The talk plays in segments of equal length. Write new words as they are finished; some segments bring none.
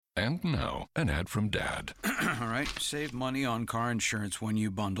And now, an ad from Dad. All right, save money on car insurance when you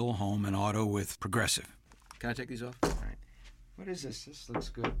bundle home and auto with Progressive. Can I take these off? All right. What is this? This looks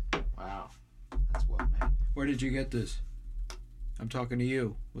good. Wow, that's well made. Where did you get this? I'm talking to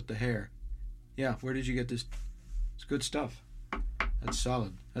you with the hair. Yeah, where did you get this? It's good stuff. That's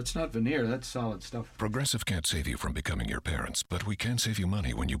solid. That's not veneer, that's solid stuff. Progressive can't save you from becoming your parents, but we can save you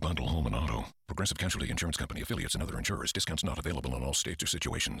money when you bundle home and auto. Progressive Casualty Insurance Company, affiliates, and other insurers. Discounts not available in all states or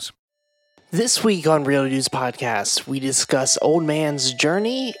situations. This week on Real News Podcast, we discuss Old Man's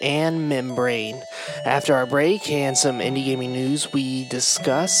Journey and Membrane. After our break and some indie gaming news, we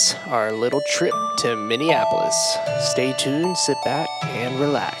discuss our little trip to Minneapolis. Stay tuned, sit back, and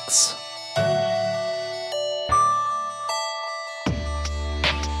relax.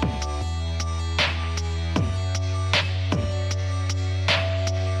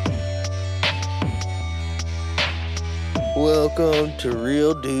 Welcome to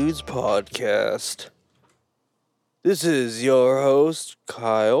Real Dudes Podcast. This is your host,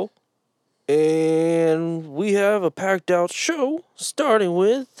 Kyle, and we have a packed out show starting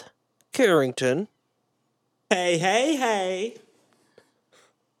with Carrington. Hey.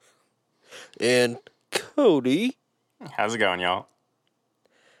 And Cody. How's it going, y'all?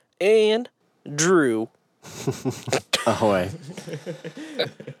 And Drew. Ahoy.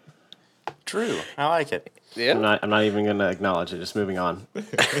 Drew, I like it. Yeah. I'm not even going to acknowledge it. Just moving on.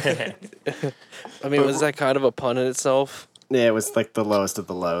 I mean, was that kind of a pun in itself? Yeah, it was like the lowest of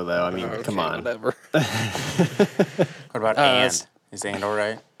the low, though. I mean, Okay, come on. Whatever. What about Ann? Is Ann all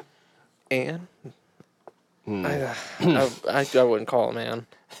right? And? I wouldn't call him Ann.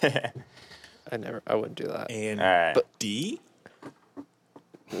 I wouldn't do that. And All right. D?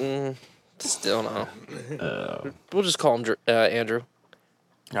 Still no. We'll just call him Andrew.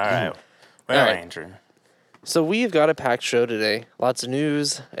 All right. Well, All right. Andrew. So we've got a packed show today. Lots of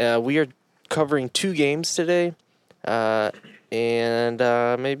news. We are covering 2 games today, and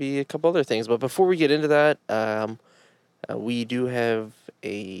maybe a couple other things. But before we get into that, we do have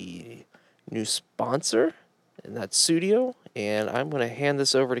a new sponsor, and that's Studio. And I'm going to hand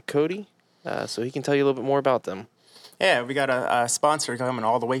this over to Cody so he can tell you a little bit more about them. Yeah, we got a sponsor coming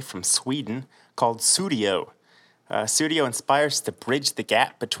all the way from Sweden called Studio. Studio inspires to bridge the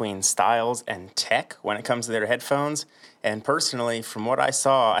gap between styles and tech when it comes to their headphones. And personally, from what I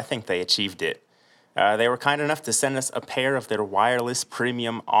saw, I think they achieved it. They were kind enough to send us a pair of their wireless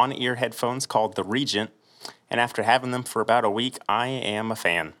premium on-ear headphones called the Regent. And after having them for about a week, I am a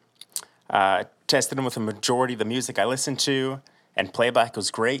fan. Tested them with a majority of the music I listened to, and playback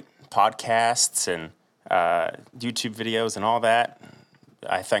was great. Podcasts and YouTube videos and all that.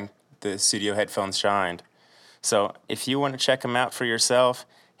 I think the Studio headphones shined. So if you want to check them out for yourself,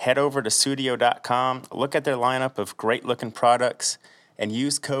 head over to studio.com, look at their lineup of great-looking products, and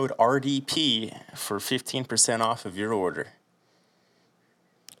use code RDP for 15% off of your order.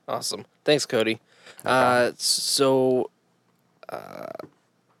 Awesome. Thanks, Cody. Like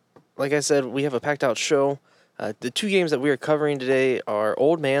I said, we have a packed out show. The 2 games that we are covering today are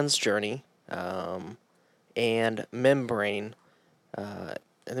Old Man's Journey and Membrane.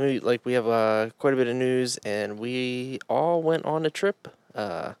 And then we have quite a bit of news, and we all went on a trip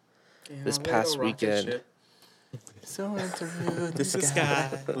this past weekend. So through the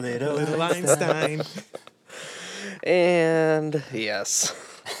sky, little Einstein. And yes,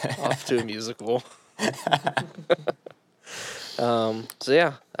 off to a musical.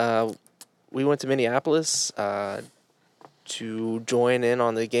 We went to Minneapolis to join in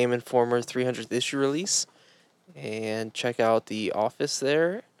on the Game Informer 300th issue release and check out the office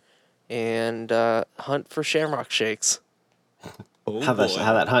there and hunt for shamrock shakes. How'd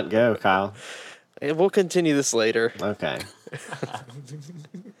that hunt go, Kyle? And we'll continue this later. Okay.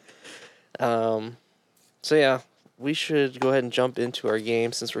 We should go ahead and jump into our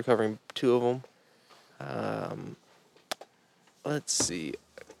game since we're covering 2 of them. Let's see.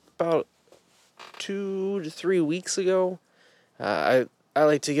 About 2 to 3 weeks ago, I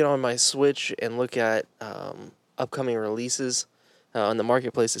like to get on my Switch and look at upcoming releases on the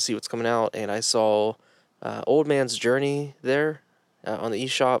marketplace to see what's coming out, and I saw Old Man's Journey there on the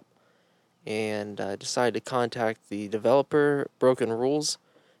eShop, and decided to contact the developer, Broken Rules,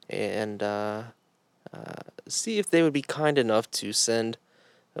 and see if they would be kind enough to send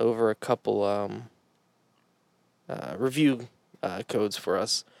over a couple review codes for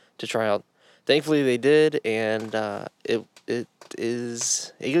us to try out. Thankfully, they did, and it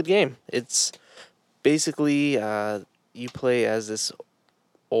is a good game. It's basically you play as this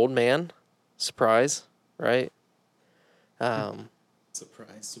old man. Surprise, right?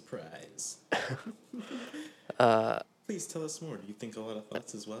 Surprise. Please tell us more. Do you think a lot of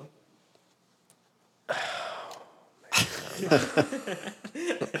thoughts as well?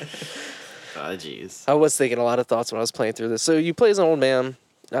 Oh, jeez. I was thinking a lot of thoughts when I was playing through this. So you play as an old man.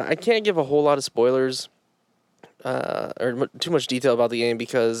 I can't give a whole lot of spoilers or too much detail about the game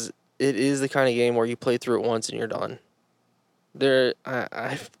because it is the kind of game where you play through it once and you're done. There's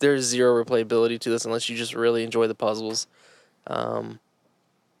zero replayability to this unless you just really enjoy the puzzles.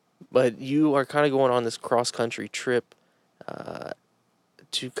 But you are kind of going on this cross-country trip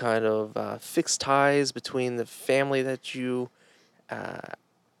to kind of fix ties between the family that you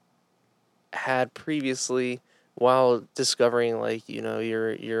had previously while discovering, like, you know,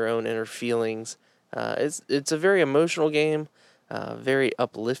 your own inner feelings. It's a very emotional game, very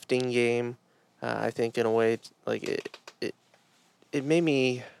uplifting game. I think in a way, like it made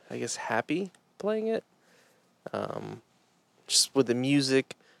me, I guess, happy playing it. Just with the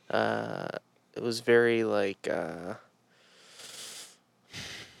music, it was very like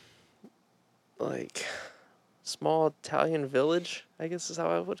small Italian village, I guess is how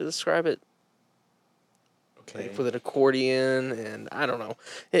I would describe it. Okay. Like with an accordion, and I don't know.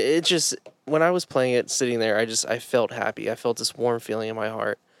 It just, when I was playing it, sitting there, I felt happy. I felt this warm feeling in my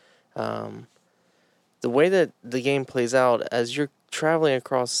heart. The way that the game plays out, as you're traveling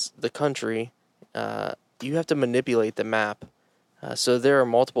across the country, you have to manipulate the map. So there are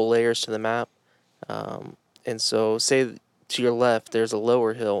multiple layers to the map. And so, say to your left, there's a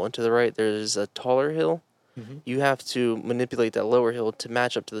lower hill, and to the right, there's a taller hill. Mm-hmm. You have to manipulate that lower hill to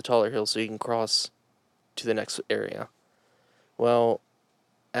match up to the taller hill so you can cross to the next area. Well,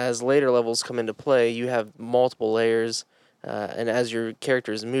 as later levels come into play, you have multiple layers, and as your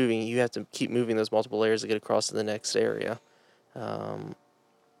character is moving, you have to keep moving those multiple layers to get across to the next area.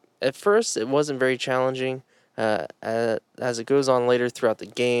 At first, it wasn't very challenging. As it goes on later throughout the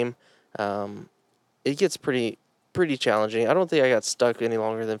game, it gets pretty challenging. I don't think I got stuck any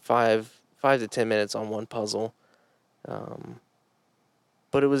longer than 5 to 10 minutes on one puzzle.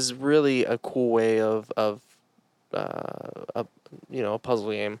 But it was really a cool way of a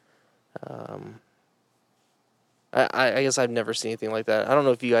puzzle game. I guess I've never seen anything like that. I don't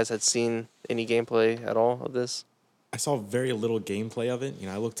know if you guys had seen any gameplay at all of this. I saw very little gameplay of it.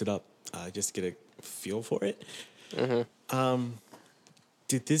 I looked it up just to get a feel for it. Mm-hmm.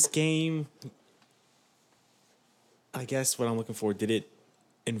 Did this game, I guess what I'm looking for, did it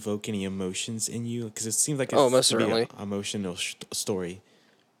invoke any emotions in you? Because it seems like it's most to be certainly. an emotional story.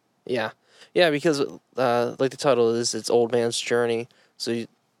 Yeah, because like the title is, it's Old Man's Journey. So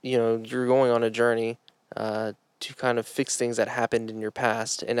you're going on a journey to kind of fix things that happened in your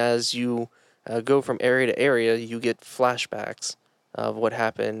past, and as you go from area to area, you get flashbacks of what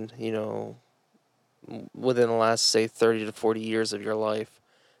happened, within the last, say, 30 to 40 years of your life,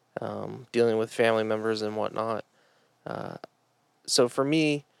 dealing with family members and whatnot. So for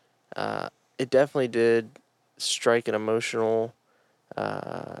me, it definitely did strike an emotional,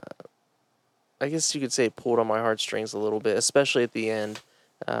 I guess you could say it pulled on my heartstrings a little bit, especially at the end.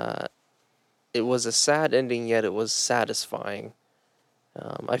 It was a sad ending, yet it was satisfying.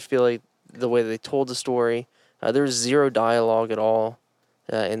 I feel like the way they told the story, there's zero dialogue at all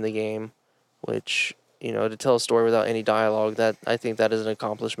in the game, which, to tell a story without any dialogue, that I think that is an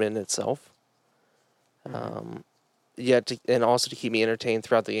accomplishment in itself. And also to keep me entertained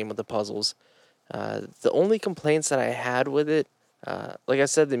throughout the game with the puzzles. The only complaints that I had with it, like I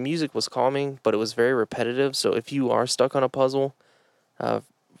said, the music was calming, but it was very repetitive. So if you are stuck on a puzzle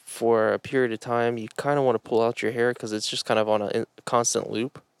for a period of time, you kind of want to pull out your hair because it's just kind of on a constant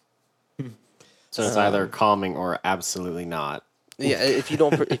loop. So it's either calming or absolutely not. Yeah, if you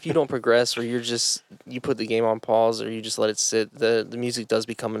don't progress, or you put the game on pause, or you just let it sit, the music does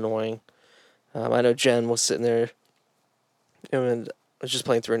become annoying. I know Jen was sitting there, and I was just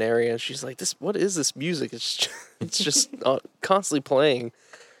playing through an area, and she's like, what is this music? It's just constantly playing.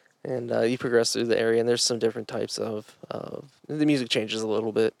 And you progress through the area, and there's some different types of the music changes a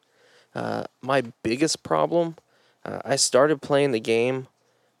little bit. My biggest problem, I started playing the game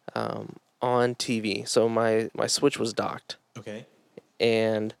on TV, so my Switch was docked. Okay.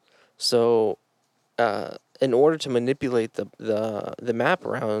 And so in order to manipulate the map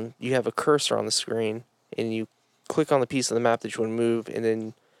around, you have a cursor on the screen, and you click on the piece of the map that you want to move, and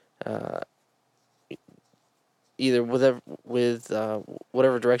then either with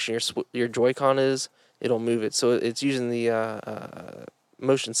whatever direction your Joy-Con is, it'll move it. So it's using the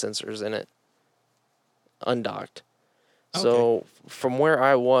motion sensors in it, undocked. Okay. So from where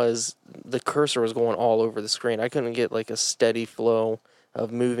I was, the cursor was going all over the screen. I couldn't get like a steady flow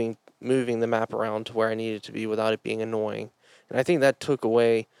of moving the map around to where I needed to be without it being annoying. And I think that took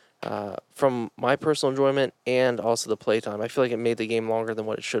away from my personal enjoyment and also the playtime. I feel like it made the game longer than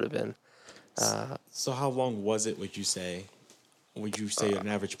what it should have been. So how long was it, would you say? Would you say an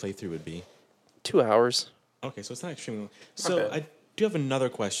average playthrough would be? 2 hours. Okay, so it's not extremely long. So bad. I do have another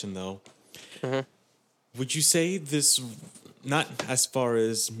question, though. Would you say this, not as far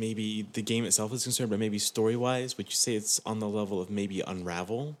as maybe the game itself is concerned, but maybe story-wise, would you say it's on the level of maybe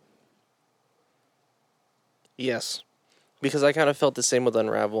Unravel? Yes, because I kind of felt the same with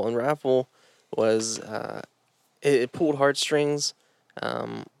Unravel. Unravel was it pulled heartstrings.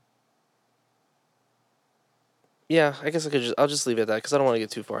 Yeah, I guess I'll just leave it at that because I don't want to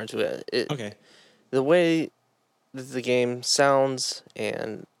get too far into it. Okay. The way that the game sounds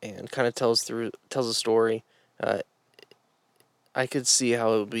and kind of tells a story, I could see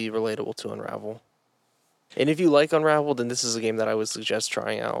how it would be relatable to Unravel. And if you like Unravel, then this is a game that I would suggest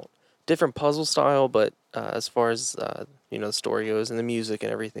trying out. Different puzzle style, but as far as the story goes and the music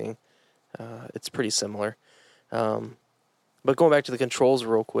and everything, it's pretty similar. But going back to the controls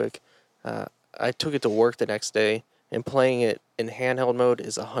real quick, I took it to work the next day, and playing it in handheld mode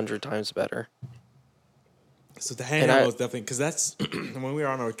is 100 times better. So the handheld was definitely, because that's when we were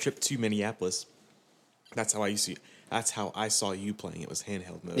on our trip to Minneapolis. That's how I saw you playing. It was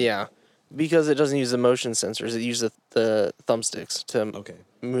handheld mode. Yeah, because it doesn't use the motion sensors; it uses the thumbsticks to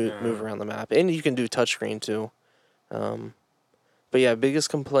move around the map, and you can do touchscreen too. But yeah, biggest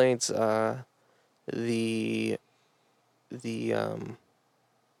complaints: the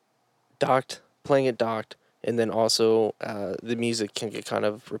playing it docked, and then also the music can get kind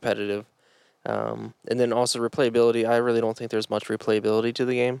of repetitive. And then also replayability. I really don't think there's much replayability to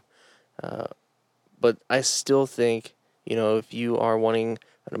the game. But I still think, if you are wanting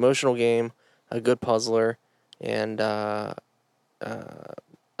an emotional game, a good puzzler, and a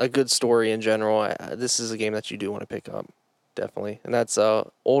good story in general, this is a game that you do want to pick up. Definitely. And that's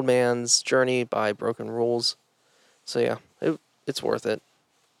Old Man's Journey by Broken Rules. So yeah, it's worth it.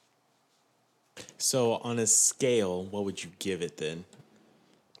 So on a scale, what would you give it then?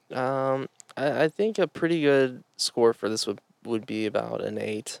 I think a pretty good score for this would be about an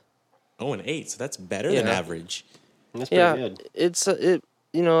 8. Oh, an 8. So that's better than average. That's pretty good. It's I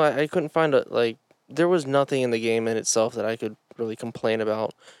couldn't find there was nothing in the game in itself that I could really complain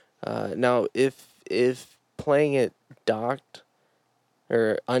about. Now if playing it docked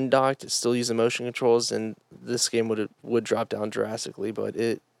or undocked, still using motion controls, then this game would drop down drastically. But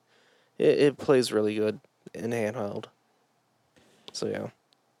it plays really good in handheld. So yeah.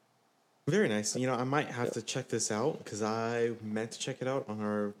 Very nice. I might have to check this out because I meant to check it out on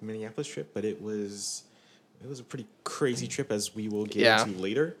our Minneapolis trip, but it was a pretty crazy trip, as we will get into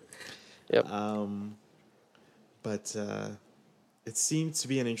later. Yep. But it seemed to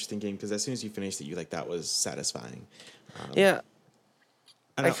be an interesting game because as soon as you finished it, that was satisfying. Yeah.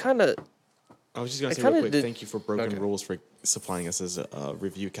 I was just gonna say real quick, thank you for Broken Rules for supplying us as a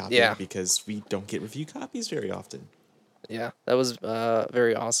review copy. Yeah. Because we don't get review copies very often. Yeah, that was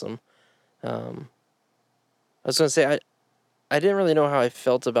very awesome. I was gonna say I didn't really know how I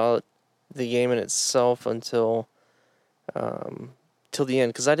felt about the game in itself until till the end,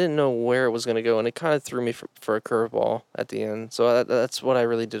 because I didn't know where it was gonna go, and it kind of threw me for a curveball at the end. So that's what I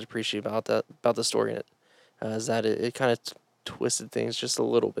really did appreciate about the story in it, is that it kind of twisted things just a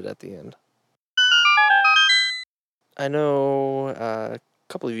little bit at the end. I know a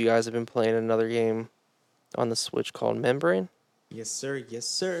couple of you guys have been playing another game on the Switch called Membrane. Yes, sir. Yes,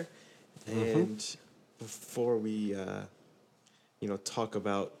 sir. And before we, talk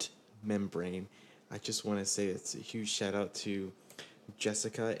about Membrane, I just want to say it's a huge shout out to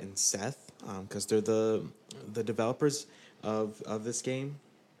Jessica and Seth, because they're the developers of this game.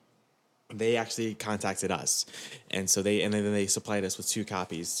 They actually contacted us, and so they supplied us with 2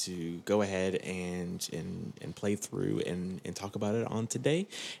 copies to go ahead and play through and talk about it on today.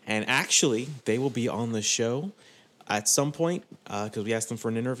 And actually, they will be on the show at some point, because we asked them for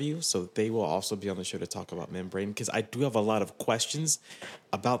an interview, so they will also be on the show to talk about Membrane, because I do have a lot of questions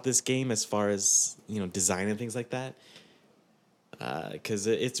about this game as far as design and things like that, because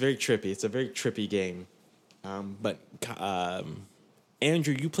it's very trippy. It's a very trippy game, but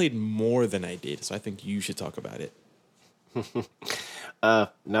Andrew, you played more than I did, so I think you should talk about it.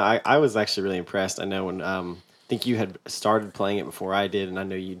 No, I was actually really impressed. I know when I think you had started playing it before I did, and I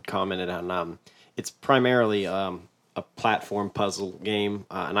know you'd commented on it's primarily a platform puzzle game,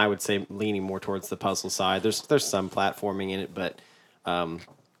 and I would say leaning more towards the puzzle side. There's some platforming in it, but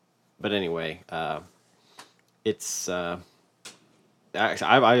anyway, it's.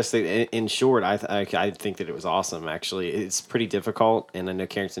 I just think, in short, I think that it was awesome. Actually, it's pretty difficult, and I know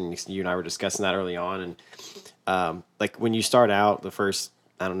Carrington, you and I were discussing that early on, and when you start out the first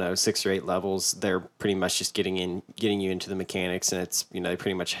I don't know, 6 or 8 levels, they're pretty much just getting you into the mechanics, and it's, they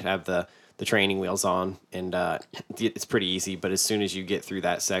pretty much have the training wheels on, and it's pretty easy. But as soon as you get through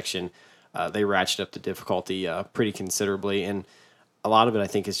that section, they ratchet up the difficulty pretty considerably, and a lot of it I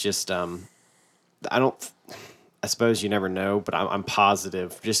think is just I suppose you never know, but I'm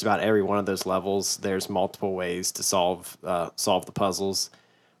positive just about every one of those levels there's multiple ways to solve the puzzles.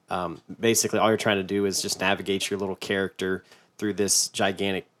 Basically, all you're trying to do is just navigate your little character through this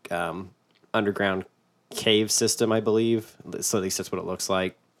gigantic underground cave system, I believe. So at least that's what it looks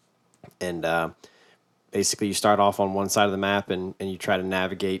like. And basically, you start off on one side of the map, and you try to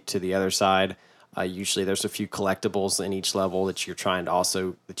navigate to the other side. Usually, there's a few collectibles in each level that you're trying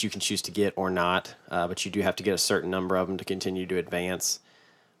to that you can choose to get or not. But you do have to get a certain number of them to continue to advance.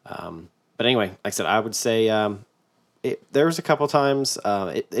 But anyway, like I said, I would say there was a couple times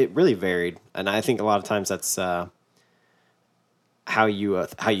it really varied, and I think a lot of times that's how you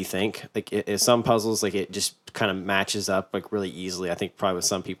think. Like some puzzles, like it just kind of matches up like really easily. I think probably with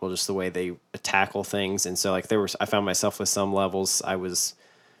some people, just the way they tackle things, and so like I found myself with some levels I was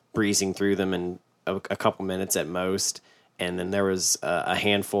breezing through them in a couple minutes at most, and then there was a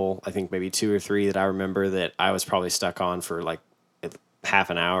handful, I think maybe 2 or 3 that I remember that I was probably stuck on for like half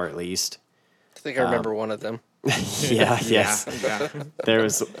an hour at least. I think I remember one of them. Yes. Yeah. There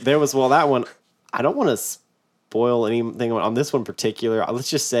was well, that one, I don't want to spoil anything on this one in particular. Let's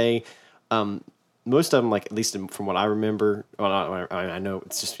just say most of them, like at least from what I remember, well, I know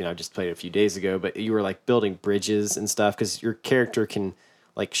it's just, I just played it a few days ago, but you were like building bridges and stuff because your character can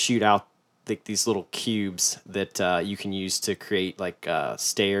like shoot out these little cubes that you can use to create like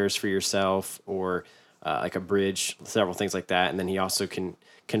stairs for yourself, or like a bridge, several things like that. And then he also can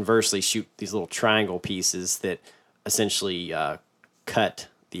conversely shoot these little triangle pieces that essentially cut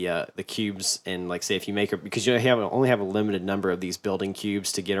the cubes. And like say if you make because you only have a limited number of these building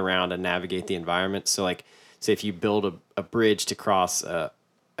cubes to get around and navigate the environment. So like say if you build a bridge to cross a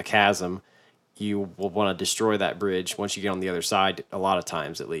chasm, you will want to destroy that bridge once you get on the other side, a lot of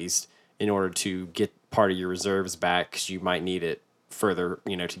times at least, in order to get part of your reserves back, because you might need it further,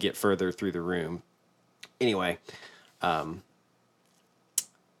 to get further through the room. Anyway,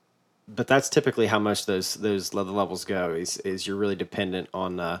 but that's typically how much those levels go. Is you're really dependent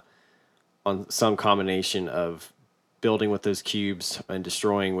on some combination of building with those cubes and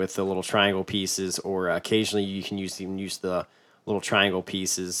destroying with the little triangle pieces, or occasionally you can use the little triangle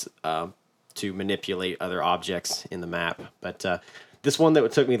pieces to manipulate other objects in the map. But this one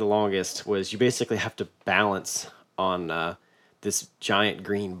that took me the longest was you basically have to balance on this giant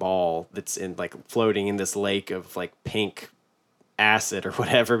green ball that's floating in this lake of like pink acid or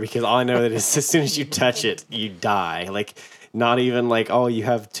whatever, because all I know that is as soon as you touch it, you die. Like not even like, oh, you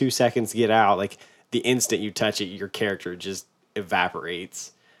have 2 seconds to get out. Like the instant you touch it, your character just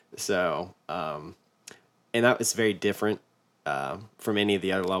evaporates. So, and that was very different from any of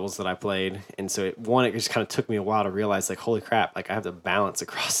the other levels that I played. And so it just kind of took me a while to realize, like, holy crap, like I have to balance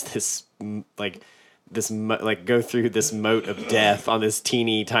across this, go through this moat of death on this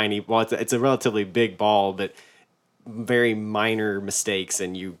teeny tiny, well, it's a relatively big ball, but very minor mistakes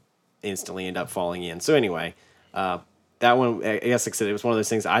and you instantly end up falling in. So anyway, that one, I guess like I said, it was one of those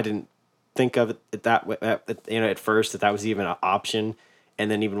things I didn't think of it at first that was even an option.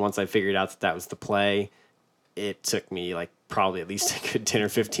 And then even once I figured out that was the play, it took me like probably at least a good 10 or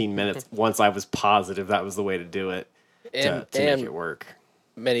 15 minutes once I was positive that was the way to do it to make it work.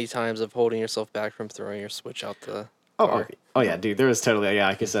 Many times of holding yourself back from throwing your Switch out the car. Oh yeah, dude, there was totally,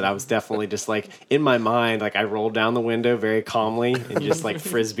 like I said, I was definitely just like, in my mind, like I rolled down the window very calmly and just like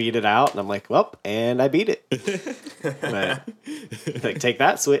frisbeed it out, and I'm like, well, and I beat it. But like, take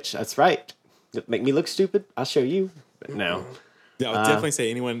that, Switch, that's right. Make me look stupid, I'll show you. But no. Yeah, I would definitely say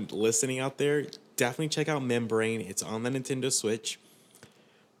anyone listening out there, definitely check out Membrane. It's on the Nintendo Switch.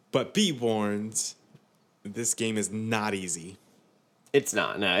 But be warned, this game is not easy. It's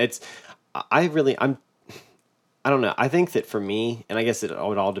not. No, I don't know. I think that for me, and I guess it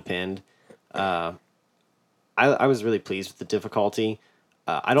would all depend. I was really pleased with the difficulty.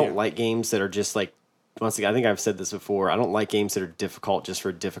 I don't like games that are just like, once again, I think I've said this before. I don't like games that are difficult just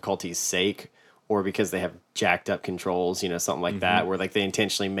for difficulty's sake, or because they have jacked up controls, something like that, where like they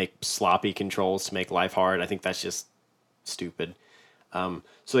intentionally make sloppy controls to make life hard. I think that's just stupid. So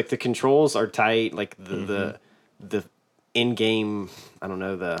like the controls are tight, like the in-game, I don't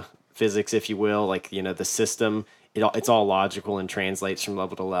know, the physics, if you will, like, the system, it's all logical and translates from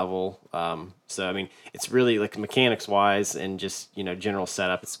level to level. So, I mean, it's really like mechanics wise and just, general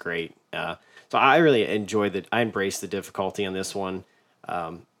setup, it's great. So I really I embraced the difficulty on this one.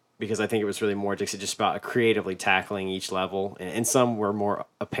 because I think it was really more just about creatively tackling each level, and some were more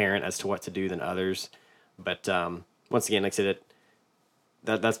apparent as to what to do than others. But once again, like I said,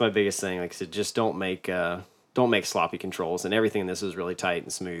 that's my biggest thing. Like I said, just don't make sloppy controls, and everything in this was really tight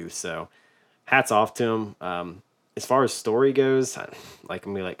and smooth. So hats off to him. As far as story goes, like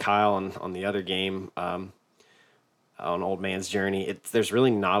me, like Kyle on the other game, on Old Man's Journey, there's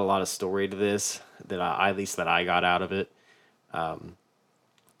really not a lot of story to this at least that I got out of it.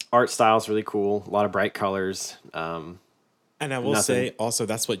 Art style is really cool, a lot of bright colors. And I will say also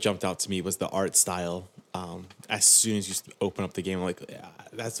that's what jumped out to me was the art style. As soon as you open up the game, I'm like, yeah,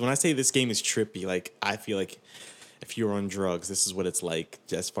 that's when I say this game is trippy. Like I feel like if you're on drugs, this is what it's like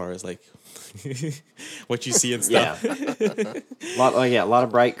as far as like what you see and stuff. Yeah, a lot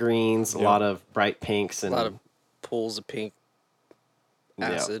of bright greens, a lot of bright pinks, and A lot of pools of pink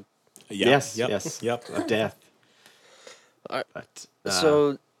acid. Yes, of death. All right. But,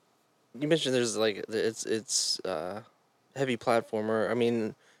 So you mentioned there's like it's heavy platformer. I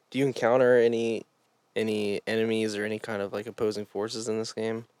mean, do you encounter any enemies or any kind of like opposing forces in this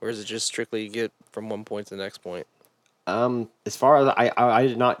game, or is it just strictly get from one point to the next point? As far as I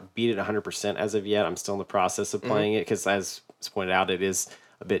did not beat it 100% as of yet. I'm still in the process of playing it because, as was pointed out, it is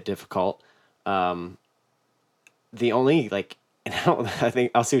a bit difficult. The only and I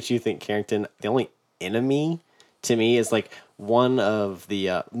think I'll see what you think, Carrington. The only enemy to me is like one of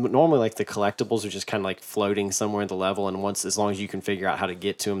the normally like the collectibles are just kind of like floating somewhere in the level, and as long as you can figure out how to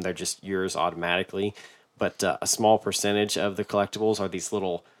get to them, they're just yours automatically. But a small percentage of the collectibles are these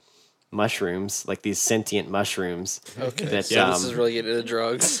little mushrooms, like these sentient mushrooms. Okay, that, so this is really getting into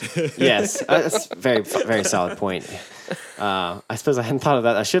drugs. Yes, that's a very, very solid point. I suppose I hadn't thought of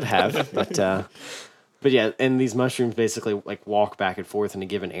that. I should have, but yeah, and these mushrooms basically like walk back and forth in a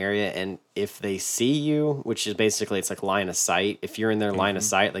given area, and if they see you, which is basically it's like line of sight, if you're in their line of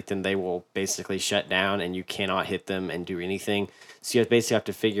sight, like then they will basically shut down and you cannot hit them and do anything. So you basically have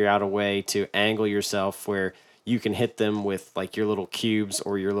to figure out a way to angle yourself where you can hit them with like your little cubes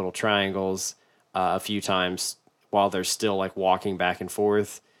or your little triangles a few times while they're still like walking back and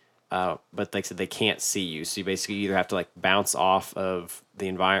forth. But like I said, they can't see you. So you basically either have to like bounce off of the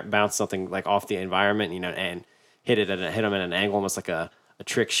environment, bounce something like off the environment, and hit them at an angle, almost like a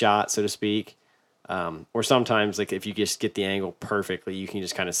trick shot, so to speak. Or sometimes like if you just get the angle perfectly, you can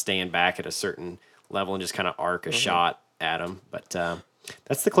just kind of stand back at a certain level and just kind of arc a shot at them. But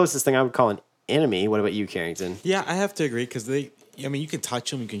that's the closest thing I would call an enemy. What about you, Carrington? Yeah, I have to agree because you can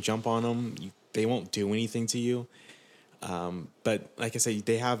touch them, you can jump on them, they won't do anything to you. But like I say,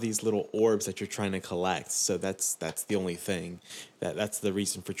 they have these little orbs that you're trying to collect. So that's the only thing that's the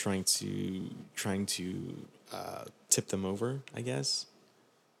reason for trying to tip them over, I guess,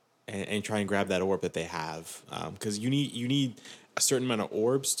 and try and grab that orb that they have. Because you need a certain amount of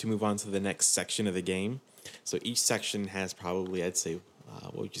orbs to move on to the next section of the game. So each section has probably, I'd say,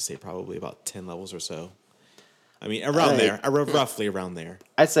 what would you say, probably about 10 levels or so. I mean, roughly around there.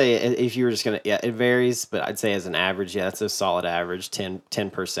 I'd say if you were just it varies, but I'd say as an average, that's a solid average, 10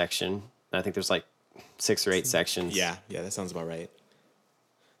 per section. And I think there's like 6 or 8 sections. Yeah, that sounds about right.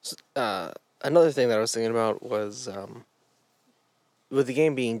 Another thing that I was thinking about was with the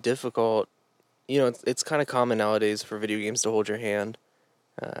game being difficult, it's kind of common nowadays for video games to hold your hand.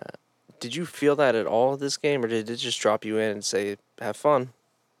 Did you feel that at all this game, or did it just drop you in and say, have fun?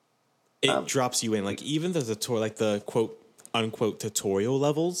 It drops you in. Like, even the tutorial, like the quote unquote tutorial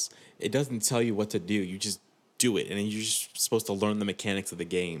levels, it doesn't tell you what to do. You just do it, and then you're just supposed to learn the mechanics of the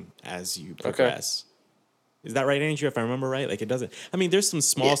game as you progress. Okay. Is that right, Andrew? If I remember right, like it doesn't. I mean, there's some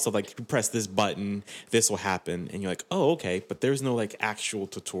small stuff like you press this button, this will happen, and you're like, oh, okay. But there's no like actual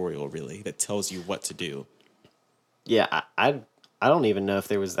tutorial really that tells you what to do. Yeah, I don't even know if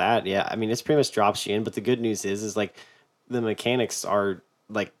there was that. Yeah, I mean, it's pretty much drops you in. But the good news is like the mechanics are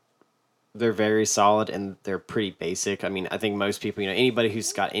like. They're very solid and they're pretty basic. I mean, I think most people, anybody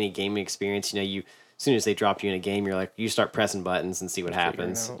who's got any gaming experience, as soon as they drop you in a game, you're like, you start pressing buttons and see what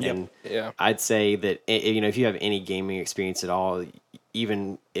happens. And I'd say that, if you have any gaming experience at all,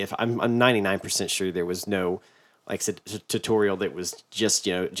 even if I'm 99% sure there was no, like I said, tutorial that was just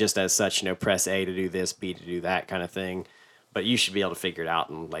as such, press A to do this, B to do that kind of thing. But you should be able to figure it out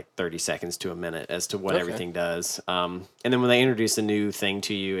in like 30 seconds to a minute as to what everything does. And then when they introduce a new thing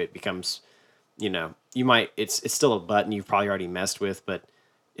to you, it becomes, you might, it's still a button you've probably already messed with, but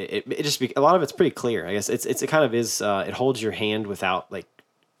it just, a lot of it's pretty clear. I guess it kind of is, it holds your hand without like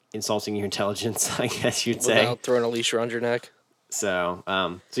insulting your intelligence, I guess you'd say. Without throwing a leash around your neck. So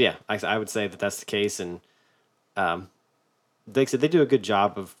yeah, I would say that that's the case. And like I said, they do a good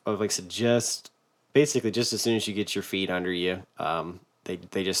job of like I said, basically, just as soon as you get your feet under you,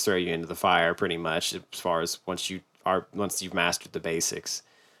 they just throw you into the fire pretty much as far as once you've mastered the basics.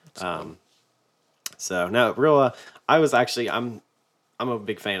 So no, real. I was actually I'm a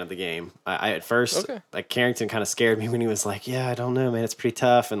big fan of the game. I at first like Carrington kind of scared me when he was like, "Yeah, I don't know, man, it's pretty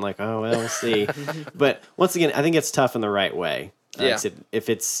tough," and like, "Oh well, we'll see." But once again, I think it's tough in the right way. Like I said, if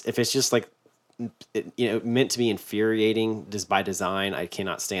it's just like meant to be infuriating just by design, I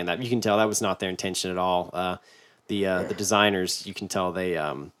cannot stand that. You can tell that was not their intention at all. The designers, you can tell they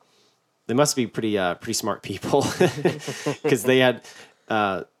must be pretty smart people because they had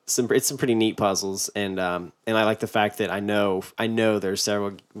some pretty neat puzzles, and I like the fact that I know there's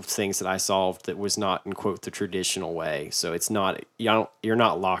several things that I solved that was not in quote the traditional way. So it's not you're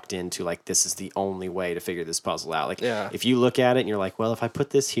not locked into like this is the only way to figure this puzzle out. Like if you look at it and you're like, well, if I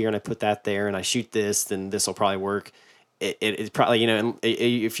put this here and I put that there and I shoot this, then this will probably work. It probably,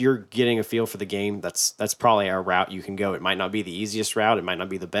 if you're getting a feel for the game, that's probably a route you can go. It might not be the easiest route, it might not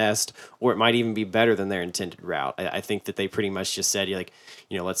be the best, or it might even be better than their intended route. I think that they pretty much just said,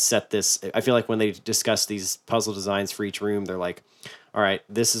 let's set this. I feel like when they discuss these puzzle designs for each room, they're like, all right,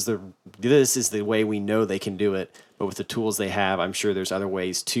 this is the way we know they can do it, but with the tools they have, I'm sure there's other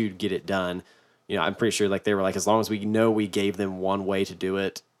ways to get it done. I'm pretty sure like they were like, as long as we know we gave them one way to do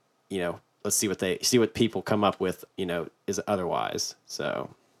it, let's see what people come up with, is otherwise.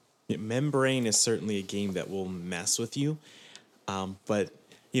 So Membrane is certainly a game that will mess with you. But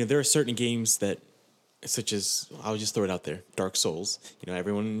there are certain games that, such as, I'll just throw it out there, Dark Souls.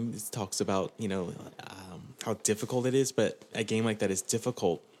 Everyone talks about, how difficult it is, but a game like that is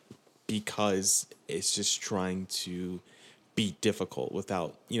difficult because it's just trying to be difficult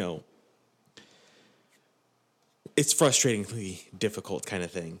without, it's frustratingly difficult kind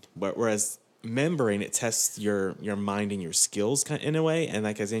of thing. Whereas Membrane, it tests your mind and your skills in a way. And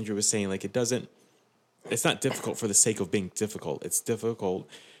like as Andrew was saying, like it's not difficult for the sake of being difficult. It's difficult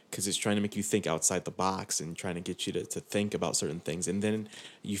because it's trying to make you think outside the box and trying to get you to think about certain things. And then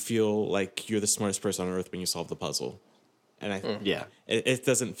you feel like you're the smartest person on earth when you solve the puzzle. And it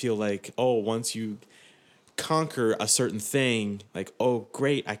doesn't feel like, once you conquer a certain thing, like, oh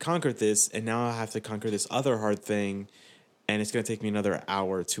great, I conquered this and now I have to conquer this other hard thing and it's going to take me another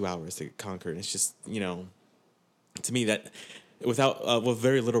hour, 2 hours to conquer. And it's just, to me that with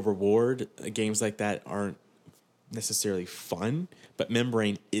very little reward, games like that aren't necessarily fun. But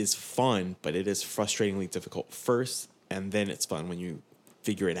Membrane is fun, but it is frustratingly difficult first, and then it's fun when you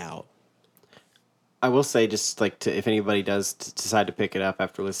figure it out. I will say, just like if anybody does decide to pick it up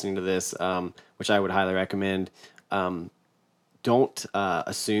after listening to this, which I would highly recommend, don't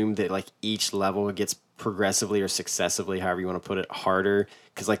assume that like each level gets progressively or successively, however you want to put it, harder.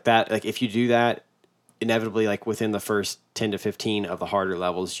 Because like that, like if you do that, inevitably, like within the first 10 to 15 of the harder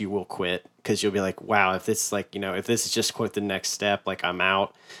levels, you will quit because you'll be like, wow, if this if this is just quite the next step, like I'm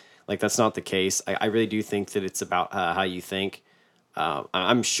out. Like that's not the case. I really do think that it's about how you think.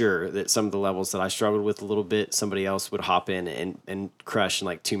 I'm sure that some of the levels that I struggled with a little bit, somebody else would hop in and crush in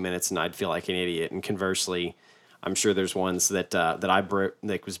like 2 minutes, and I'd feel like an idiot. And conversely, I'm sure there's ones that I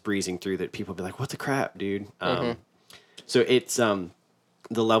was breezing through that people would be like, "What the crap, dude?" So it's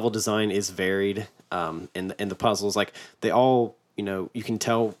the level design is varied, and the puzzles, like they all, you can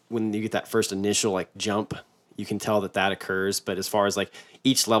tell when you get that first initial like jump, you can tell that occurs. But as far as like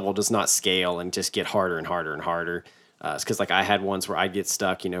each level does not scale and just get harder and harder and harder. It's because like I had ones where I'd get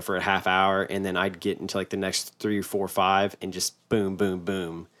stuck, for a half hour, and then I'd get into like the next 3, 4, 5, and just boom, boom,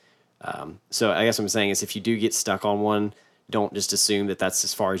 boom. So I guess what I'm saying is if you do get stuck on one, don't just assume that that's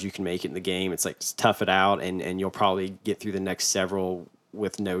as far as you can make it in the game. It's like just tough it out, and you'll probably get through the next several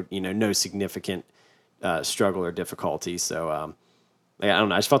with no significant struggle or difficulty. So I don't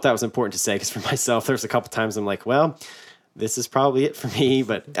know. I just felt that was important to say because for myself, there's a couple times I'm like, well, this is probably it for me.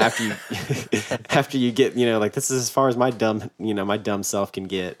 But after you get, like this is as far as my dumb self can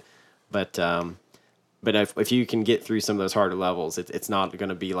get. But if you can get through some of those harder levels, it's not going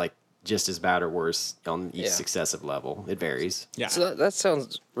to be like just as bad or worse on each successive level. It varies. Yeah. So that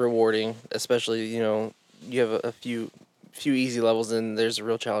sounds rewarding, especially, you have a few easy levels and there's a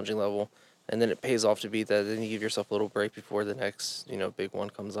real challenging level. And then it pays off to beat that. Then you give yourself a little break before the next, big one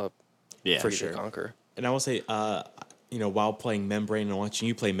comes up. Yeah, for you to conquer. And I will say, while playing Membrane and watching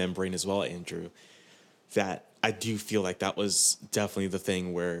you play Membrane as well, Andrew, that I do feel like that was definitely the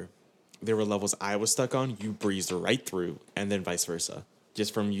thing where there were levels I was stuck on, you breezed right through, and then vice versa.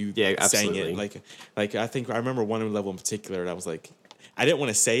 Just from you saying it. Like I think I remember one level in particular, and I was like, I didn't want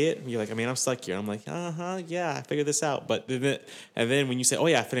to say it. You're like, I'm stuck here. I'm like, yeah, I figured this out. But then when you say, oh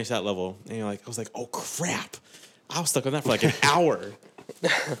yeah, I finished that level, and you're like, I was like, oh crap, I was stuck on that for like an hour.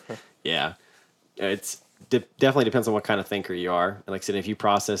 Yeah, it's definitely depends on what kind of thinker you are. And like I said, if you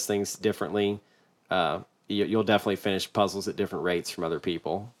process things differently, you'll definitely finish puzzles at different rates from other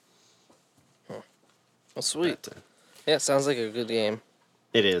people. Well, sweet. Yeah, sounds like a good game.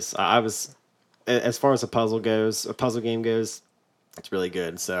 It is. I was, as far as a puzzle game goes, it's really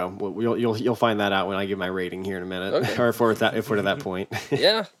good. So you'll find that out when I give my rating here in a minute, Okay. or if we're to that point.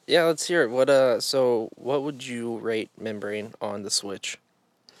 Yeah, let's hear it. What would you rate Membrane on the Switch?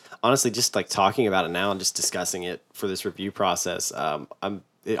 Honestly, just like talking about it now and just discussing it for this review process, I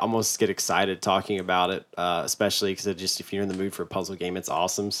almost get excited talking about it, especially because if you're in the mood for a puzzle game, it's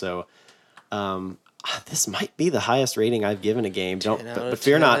awesome. So, this might be the highest rating I've given a game. But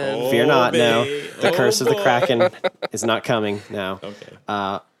fear not, fear not. No, the curse of the Kraken is not coming now. Okay.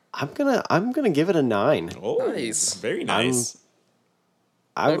 I'm gonna give it a 9. Oh, Nice. Very nice.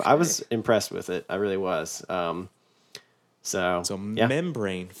 I was impressed with it. I really was. So yeah.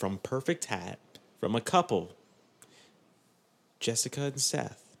 Membrane from Perfect Hat, from a couple, Jessica and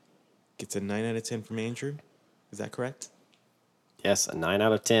Seth, gets a 9 out of 10 from Andrew. Is that correct? Yes, a 9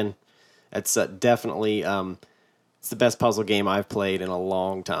 out of 10. That's definitely it's the best puzzle game I've played in a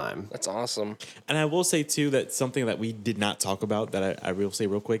long time. That's awesome. And I will say, too, that something that we did not talk about that I will say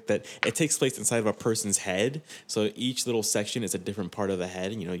real quick, that it takes place inside of a person's head. So each little section is a different part of the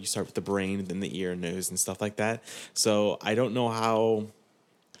head. And, you start with the brain, then the ear, nose, and stuff like that. So I don't know how...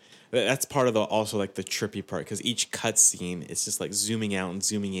 That's part of the trippy part, because each cutscene is just like zooming out and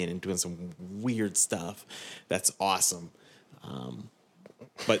zooming in and doing some weird stuff. That's awesome.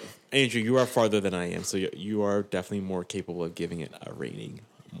 But Andrew, you are farther than I am, so you are definitely more capable of giving it a rating,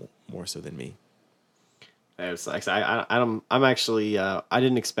 more so than me. It's like I'm actually I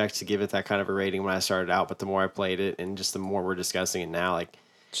didn't expect to give it that kind of a rating when I started out, but the more I played it and just the more we're discussing it now, like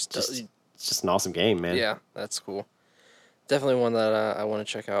it's just an awesome game, man. Yeah, that's cool. Definitely one that I want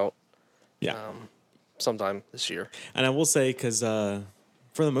to check out. Yeah. Sometime this year. And I will say, because for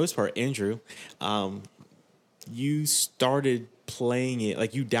the most part, Andrew, you started playing it,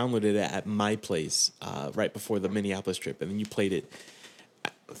 like you downloaded it at my place right before the Minneapolis trip, and then you played it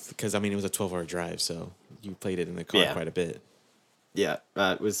because it was a 12-hour drive, so you played it in the car quite a bit. Yeah,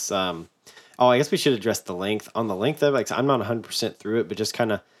 it was. I guess we should address the length. On the length of it, like I'm not 100% through it, but just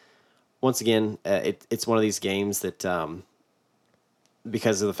kind of once again, it's one of these games that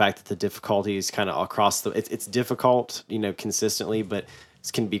because of the fact that the difficulty is kind of across it's difficult, consistently, but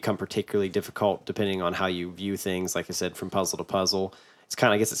it can become particularly difficult depending on how you view things. Like I said, from puzzle to puzzle, it's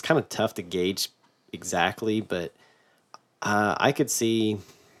kind of tough to gauge exactly, but I could see,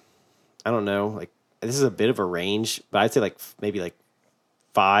 I don't know, like this is a bit of a range, but I'd say maybe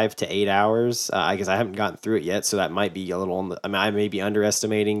 5 to 8 hours. I guess I haven't gotten through it yet, so that might be a little I may be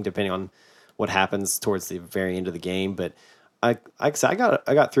underestimating depending on what happens towards the very end of the game, but I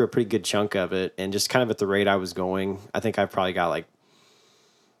got through a pretty good chunk of it, and just kind of at the rate I was going, I think I probably got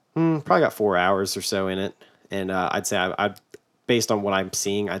probably got 4 hours or so in it, and I'd say I based on what I'm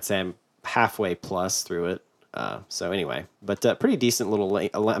seeing, I'd say I'm halfway plus through it. So anyway, but pretty decent little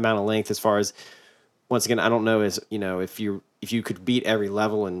amount of length as far as, once again, I don't know if you could beat every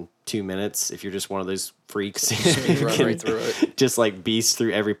level in 2 minutes, if you're just one of those freaks who Run can right through it. just beast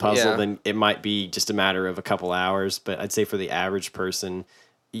through every puzzle, Yeah. then it might be just a matter of a couple hours. But I'd say for the average person,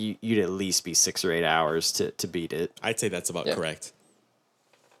 you'd at least be 6 or 8 hours to beat it. I'd say that's about correct.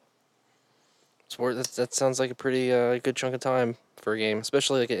 That sounds like a pretty good chunk of time for a game,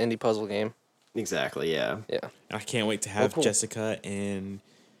 especially like an indie puzzle game. Exactly, yeah. Yeah. I can't wait to have cool. Jessica and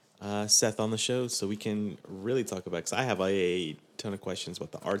Seth on the show so we can really talk about, because I have a ton of questions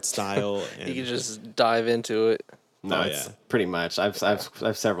about the art style. And You can just dive into it. No, it's pretty much. I've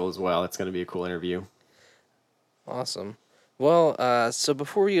several as well. It's going to be a cool interview. Awesome. Well, so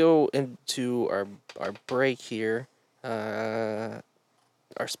before we go into our break here,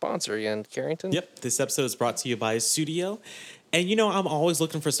 our sponsor again, Carrington. Yep, this episode is brought to you by Studio. And I'm always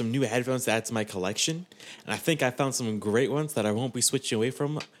looking for some new headphones to add to my collection. And I think I found some great ones that I won't be switching away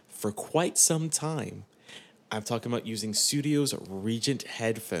from for quite some time. I'm talking about using Studio's Regent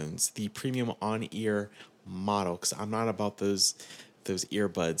headphones, the premium on-ear model, because I'm not about those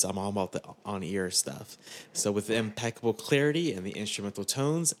earbuds. I'm all about the on-ear stuff. So with the impeccable clarity and the instrumental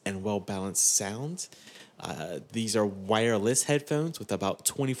tones and well-balanced sound, these are wireless headphones with about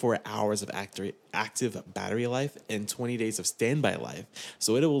 24 hours of active battery life and 20 days of standby life.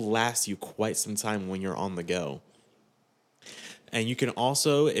 So it will last you quite some time when you're on the go. And you can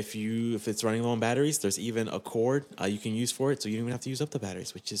also, if it's running low on batteries, there's even a cord you can use for it, so you don't even have to use up the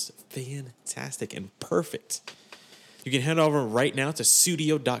batteries, which is fantastic and perfect. You can head over right now to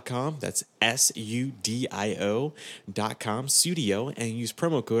Sudio.com. That's SUDIO.com, Sudio, and use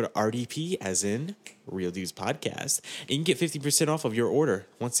promo code RDP as in Real Dudes Podcast. And you can get 50% off of your order.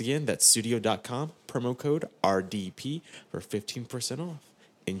 Once again, that's Sudio.com, promo code RDP for 15% off.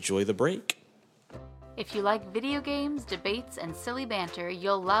 Enjoy the break. If you like video games, debates, and silly banter,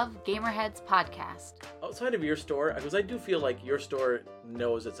 you'll love Gamerheads Podcast. Outside of your store, because I do feel like your store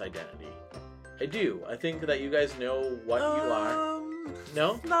knows its identity. I do. I think that you guys know what you are.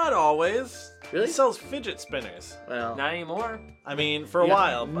 No? Not always. Really? He sells fidget spinners. Well, Not anymore. I mean, for a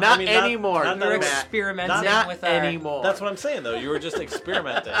while. but- not I mean, anymore. Not, We're not, experimenting not with our... anymore. that's what I'm saying, though. You were just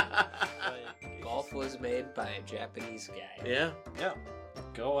experimenting. Golf was made by a Japanese guy. Yeah, Yeah.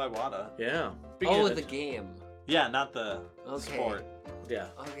 Go Iwata. yeah. Oh, the game. Yeah, not the Okay. sport. Yeah.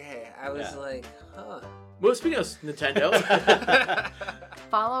 Okay, I was Yeah. like, huh. Well, speaking of Nintendo,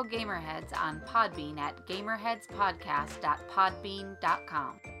 Follow Gamerheads on Podbean at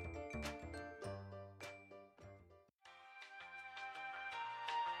gamerheadspodcast.podbean.com.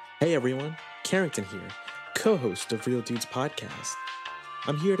 Hey everyone, Carrington here, co-host of Real Dudes Podcast.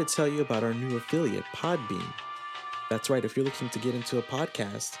 I'm here to tell you about our new affiliate, Podbean. That's right, if you're looking to get into a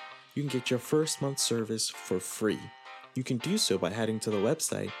podcast, you can get your first month service for free. You can do so by heading to the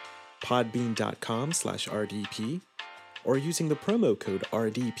website podbean.com/RDP or using the promo code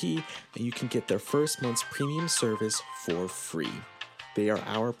RDP, and you can get their first month's premium service for free. They are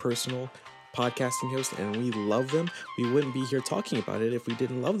our personal podcasting host, and we love them. We wouldn't be here talking about it if we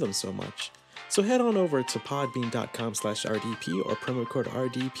didn't love them so much. So head on over to podbean.com/RDP or promo code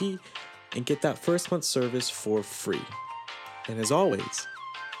RDP and get that first month service for free. And as always,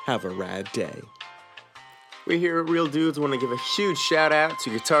 have a rad day. We here at Real Dudes want to give a huge shout out to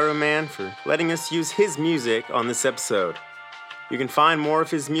Guitar Man for letting us use his music on this episode. You can find more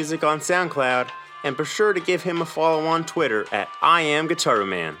of his music on SoundCloud, and be sure to give him a follow on Twitter at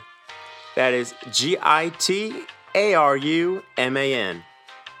IamGuitarman. That is GITARUMAN.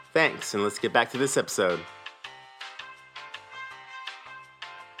 Thanks, and let's get back to this episode.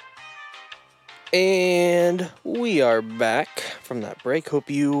 And we are back from that break. Hope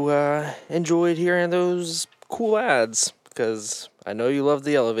you enjoyed hearing those cool ads, because I know you love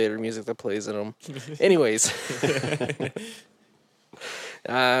the elevator music that plays in them. Anyways,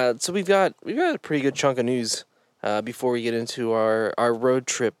 so we've got a pretty good chunk of news before we get into our road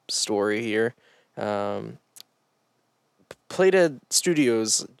trip story here. Playdead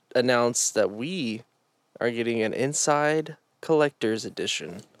Studios announced that we are getting an Inside Collector's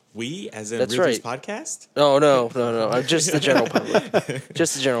Edition. We, as in That's Real Dudes right. Podcast? No. Just the general public.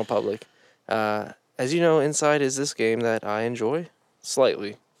 Just the general public. As you know, Inside is this game that I enjoy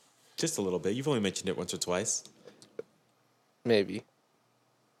slightly. Just a little bit. You've only mentioned it once or twice. Maybe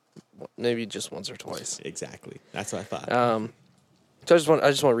just once or twice. Exactly. That's what I thought. So I just want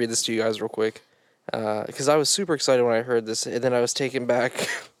to read this to you guys real quick, because I was super excited when I heard this, and then I was taken back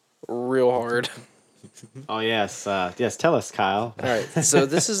real hard. Oh yes, yes. Tell us, Kyle. All right. So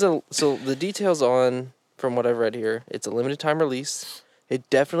this is so the details on, from what I've read here, it's a limited time release. It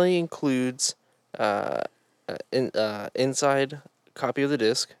definitely includes inside copy of the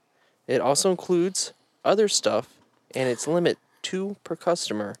disc. It also includes other stuff, and it's limit 2 per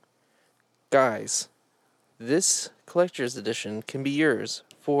customer. Guys, this collector's edition can be yours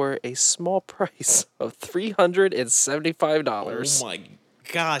for a small price of $375. Oh my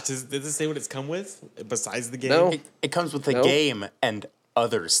gosh. Does it say what it's come with besides the game? No. It comes with the Nope. game and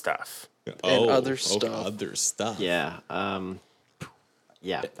other stuff. And other okay, stuff. other stuff. Yeah.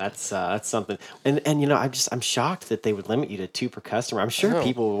 Yeah, that's something. And you know, I'm shocked that they would limit you to 2 per customer. I'm sure know.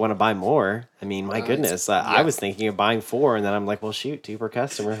 people would want to buy more. I mean, my goodness. I was thinking of buying 4, and then I'm like, well, shoot, 2 per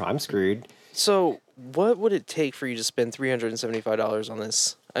customer. I'm screwed. So, what would it take for you to spend $375 on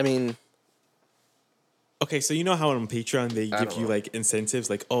this? I mean, Okay, so you know how on Patreon they give don't you know. like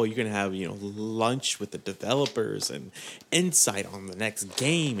incentives, like, oh, you're gonna have, you know, lunch with the developers and insight on the next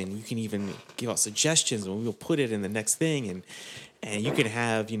game, and you can even give out suggestions and we'll put it in the next thing, and you can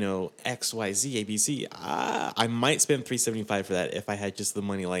have, you know, X, Y, Z, ABC. I might spend $375 for that if I had just the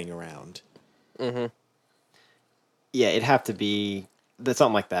money laying around. Yeah, it'd have to be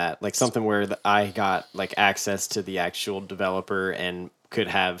something like that, like something where I got like access to the actual developer and could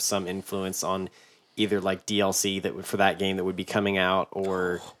have some influence on either like DLC that would for that game that would be coming out,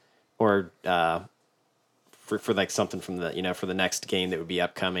 or for like something from the, you know, for the next game that would be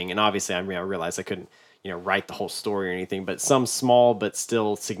upcoming. And obviously, I realized I couldn't, you know, write the whole story or anything, but some small but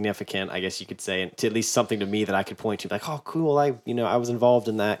still significant, I guess you could say, and to at least something to me that I could point to, like, oh, cool, I was involved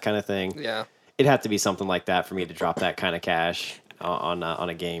in that kind of thing. yeah. It'd have to be something like that for me to drop that kind of cash. on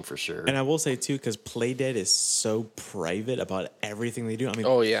a game for sure. And I will say too, because Playdead is so private about everything they do. I mean,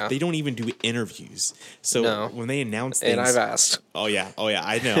 Oh, yeah. they don't even do interviews. So No. when they announce things, And I've asked. Oh yeah,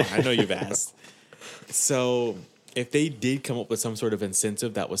 I know you've asked. So if they did come up with some sort of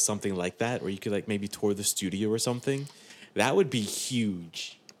incentive that was something like that, where you could like maybe tour the studio or something, that would be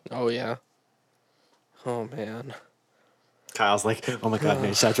huge. Oh yeah. Oh man. Kyle's like, oh my god,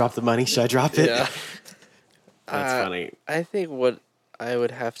 man, should I drop the money? Should I drop it? Yeah. That's funny. I think what I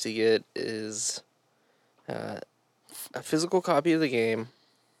would have to get is a physical copy of the game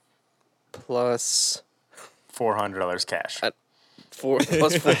plus $400 cash. plus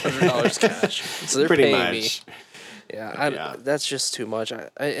 $400 cash. So they're Pretty paying much. me. Yeah, that's just too much.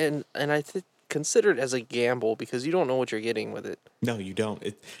 I consider it as a gamble because you don't know what you're getting with it. No, you don't.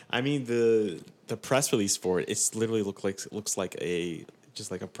 I mean the press release for it. It's literally looks like a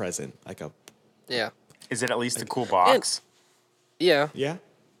present, like a. Yeah. Is it at least a cool box? Yeah. Yeah.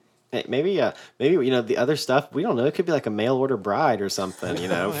 Hey, maybe the other stuff we don't know. It could be like a mail order bride or something.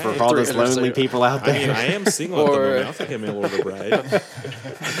 For all those lonely people out there. I mean, I am single at the moment. I'll take a mail order bride.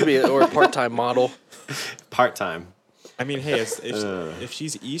 Could be or a part-time model. Part time. I mean, hey, if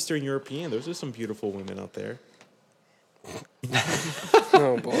she's Eastern European, those are some beautiful women out there.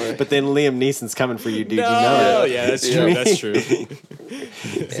 Oh boy. But then Liam Neeson's coming for you, dude. No, you know oh, it. yeah, that's true. That's true.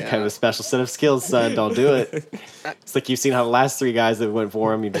 It's kind of a special set of skills, son. Don't do it. It's like you've seen how the last 3 guys that went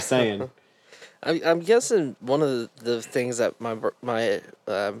for him. You're just saying. I'm guessing one of the things that my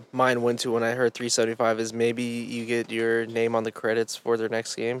mind went to when I heard 375 is maybe you get your name on the credits for their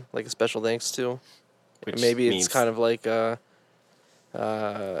next game, like a special thanks to. Which Maybe means- it's kind of like a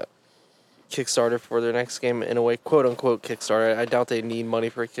Kickstarter for their next game in a way, quote unquote Kickstarter. I doubt they need money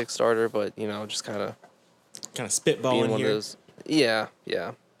for a Kickstarter, but just kind of spitballing one here. of those. Yeah.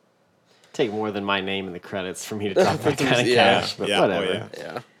 Take more than my name in the credits for me to talk that kind of Yeah. cash, but Yeah, oh, whatever.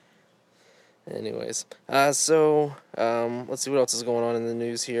 Yeah. Anyways, so let's see what else is going on in the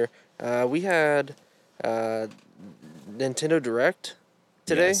news here. We had Nintendo Direct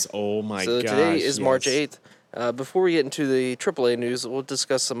today. Yes. Oh my So gosh. today is March yes. 8th. Before we get into the AAA news, we'll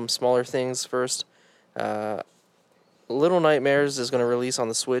discuss some smaller things first. Little Nightmares is going to release on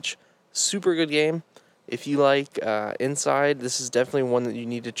the Switch. Super good game. If you like Inside, this is definitely one that you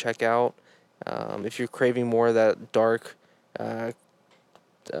need to check out. If you're craving more of that dark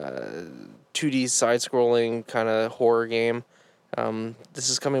 2D side-scrolling kind of horror game, this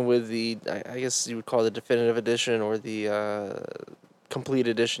is coming with the, I guess you would call it the Definitive Edition or the Complete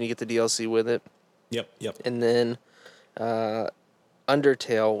Edition. You get the DLC with it. Yep. And then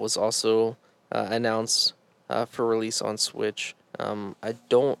Undertale was also announced for release on Switch. I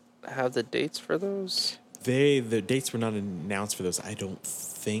don't have the dates for those. The dates were not announced for those. I don't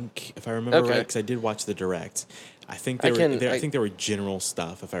think, if I remember right, because I did watch the Direct. I think I think they were general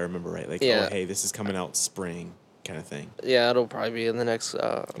stuff, if I remember right. Like, Yeah. oh hey, this is coming out spring, kind of thing. Yeah, it'll probably be in the next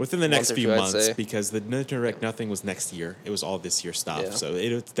Within the next month or few two, I'd months, say. because the Nintendo Direct nothing was next year. It was all this year stuff. Yeah. So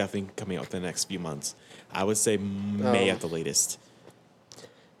it's definitely coming out within the next few months. I would say May Oh. at the latest.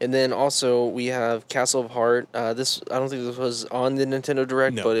 And then also we have Castle of Heart. This I don't think this was on the Nintendo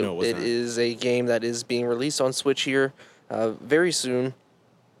Direct, No, but no, it was it not. is a game that is being released on Switch here very soon.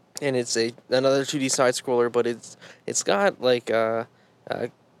 And it's another 2D side scroller, but it's got like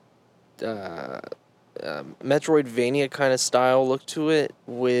Metroidvania kind of style look to it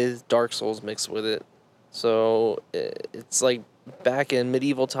with Dark Souls mixed with it. So it's like back in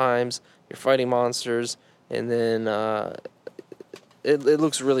medieval times. You're fighting monsters, and then it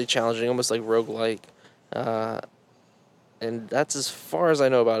looks really challenging, almost like roguelike. And that's as far as I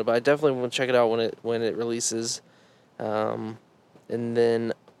know about it. But I definitely want to check it out when it releases. And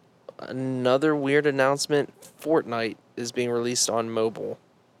then another weird announcement: Fortnite is being released on mobile.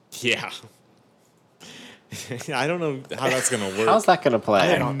 Yeah. I don't know how that's gonna work. How's that going to play?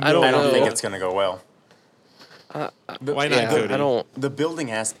 I don't I don't know. think it's going to go well. Why not, Yeah, Cody? I don't. The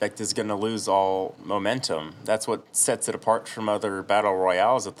building aspect is going to lose all momentum. That's what sets it apart from other battle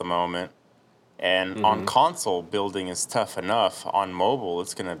royales at the moment. And on console, building is tough enough. On mobile,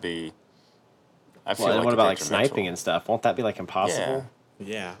 it's going to be. I feel Well, and like what a about like detrimental. sniping and stuff? Won't that be like impossible?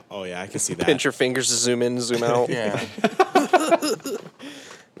 Yeah. Oh yeah, I can see that. Pinch your fingers to zoom in, zoom out. Yeah.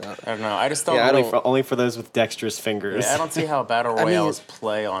 I don't know. I just don't. Yeah, I really, don't- Only for those with dexterous fingers. I don't see how battle I mean- royales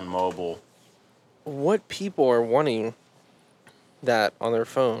play on mobile. What people are wanting that on their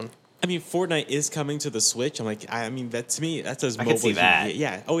phone? I mean, Fortnite is coming to the Switch. I'm like, I mean, that to me, that's as I mobile can see as you that. get.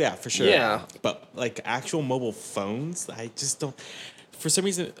 Yeah. Oh yeah, for sure. Yeah. But like actual mobile phones, I just don't. For some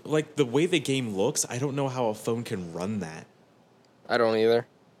reason, like the way the game looks, I don't know how a phone can run that. I don't either.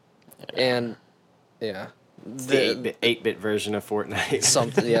 And yeah, The 8-bit version of Fortnite.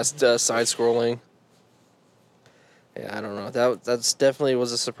 Something, yes, side scrolling. Yeah, I don't know. That's definitely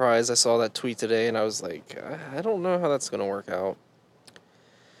was a surprise. I saw that tweet today, and I was like, I don't know how that's gonna work out.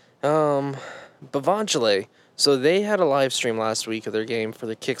 Bavangele. So they had a live stream last week of their game for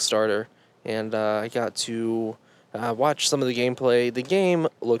the Kickstarter, and I got to watch some of the gameplay. The game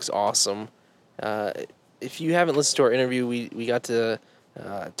looks awesome. If you haven't listened to our interview, we got to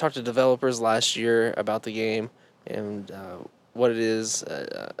talk to developers last year about the game and what it is.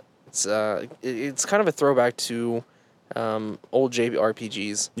 It's kind of a throwback to old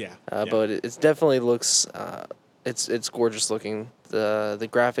JRPGs. Yeah. But it definitely looks it's gorgeous looking. The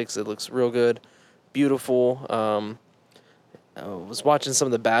graphics, it looks real good, beautiful. I was watching some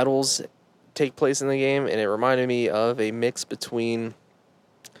of the battles take place in the game, and it reminded me of a mix between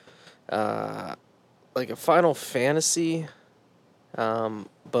like a Final Fantasy,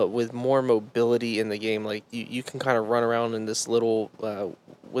 but with more mobility in the game. Like you can kind of run around in this little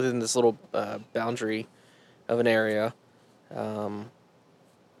within this little boundary of an area.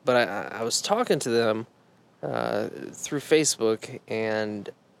 But I was talking to them through Facebook and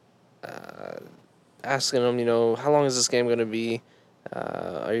asking them, how long is this game going to be?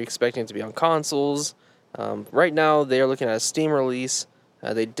 Are you expecting it to be on consoles? Right now, they are looking at a Steam release.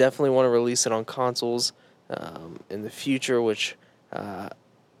 They definitely want to release it on consoles in the future, which,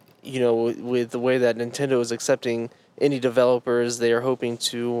 with the way that Nintendo is accepting indie developers, they are hoping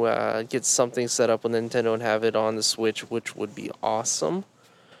to get something set up with Nintendo and have it on the Switch, which would be awesome.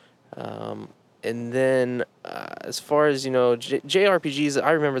 And then, as far as, JRPGs,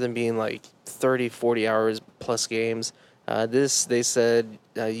 I remember them being like 30, 40 hours plus games. This, they said,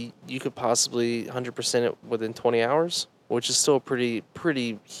 you could possibly 100% it within 20 hours, which is still a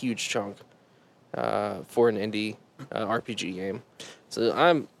pretty huge chunk for an indie RPG game. So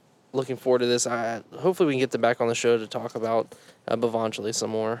I'm looking forward to this. Hopefully we can get them back on the show to talk about Bavangeli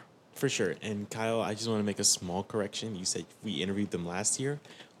some more. For sure. And Kyle, I just want to make a small correction. You said we interviewed them last year.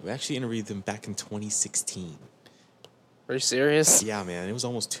 We actually interviewed them back in 2016. Are you serious? Yeah, man. It was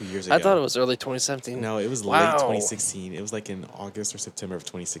almost 2 years ago. I thought it was early 2017. No, it was late 2016. It was like in August or September of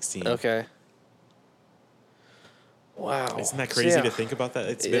 2016. Okay. Wow. Isn't that crazy to think about that?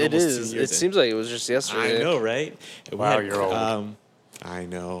 It's been almost 2 years. It seems like it was just yesterday. I know, right? Wow, you're old. I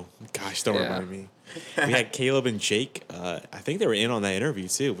know. Gosh, don't remind me. We had Caleb and Jake. I think they were in on that interview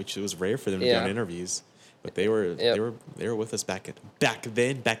too, which was rare for them to be on interviews. But they were with us back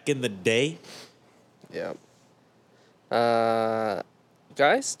in the day. Yeah.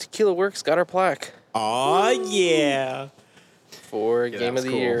 Guys, Tequila Works got our plaque. Oh yeah. For Game of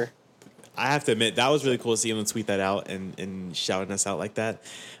the Year. I have to admit, that was really cool to see them tweet that out and shouting us out like that.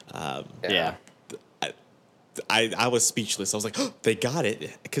 Yeah. I was speechless. I was like, oh, they got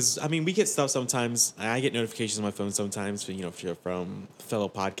it. Because, we get stuff sometimes. I get notifications on my phone sometimes, from fellow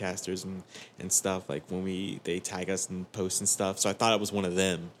podcasters and stuff, like when they tag us and post and stuff. So I thought it was one of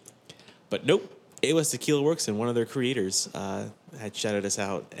them. But nope, it was Tequila Works, and one of their creators had shouted us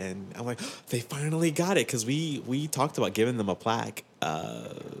out. And I'm like, oh, they finally got it. Because we talked about giving them a plaque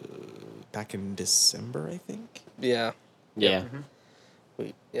back in December, I think. Yeah. Yeah. Mm-hmm.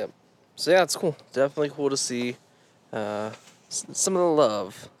 Yep. So yeah, it's cool. Definitely cool to see some of the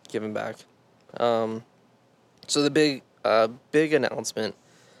love given back. So the big announcement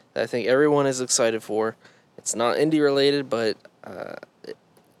that I think everyone is excited for. It's not indie related, but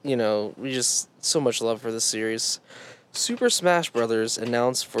we just so much love for this series. Super Smash Bros.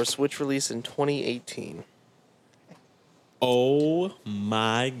 Announced for Switch release in 2018. Oh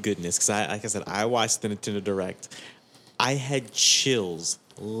my goodness! Because like I said, I watched the Nintendo Direct. I had chills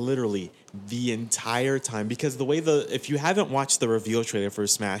literally the entire time because if you haven't watched the reveal trailer for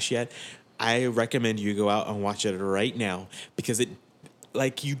Smash yet, I recommend you go out and watch it right now because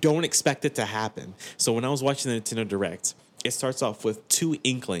you don't expect it to happen. So when I was watching the Nintendo Direct, it starts off with two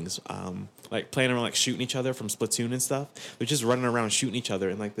Inklings, playing around, shooting each other from Splatoon and stuff. They're just running around shooting each other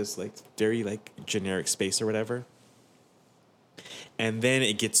in this very generic space or whatever. And then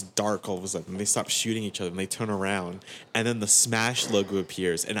it gets dark all of a sudden. They stop shooting each other and they turn around. And then the Smash logo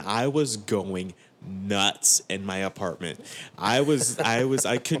appears. And I was going nuts in my apartment. I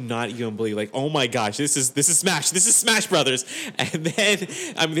could not even believe, oh my gosh, this is Smash. This is Smash Brothers. And then,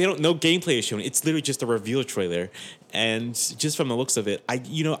 no gameplay is shown. It's literally just a reveal trailer. And just from the looks of it, I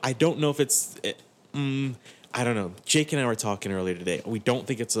don't know if it's, I don't know. Jake and I were talking earlier today. We don't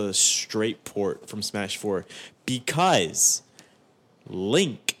think it's a straight port from Smash 4 because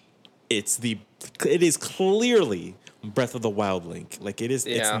Link, it is clearly Breath of the Wild Link. It's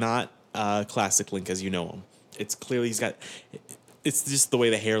not classic Link as you know him. It's clearly it's just the way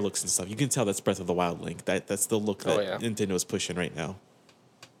the hair looks and stuff. You can tell that's Breath of the Wild Link. That's the look that Nintendo's pushing right now.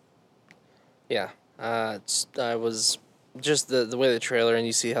 Yeah. I was just the way the trailer, and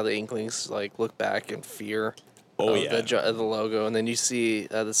you see how the Inklings like look back in fear. The logo, and then you see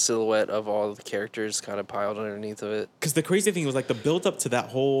the silhouette of all the characters kind of piled underneath of it. Because the crazy thing was like the build up to that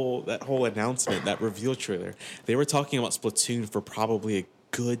whole announcement, that reveal trailer. They were talking about Splatoon for probably a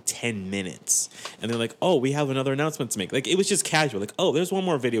good 10 minutes, and they're like, "Oh, we have another announcement to make." Like it was just casual, like, "Oh, there's one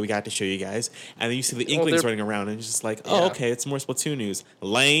more video we got to show you guys," and then you see the Inklings running around, and it's just like, "Oh, okay, it's more Splatoon news."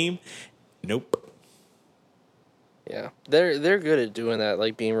 Lame. Nope. Yeah, they're good at doing that,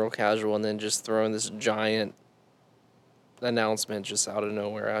 like being real casual, and then just throwing this giant announcement just out of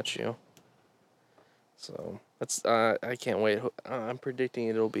nowhere at you. So that's I can't wait. I'm predicting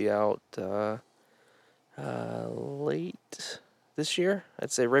it'll be out late this year.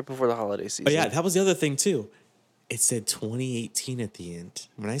 I'd say right before the holiday season. Oh yeah, that was the other thing too. It said 2018 at the end.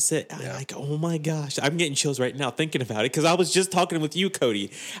 When I said, I'm like, oh my gosh, I'm getting chills right now thinking about it because I was just talking with you,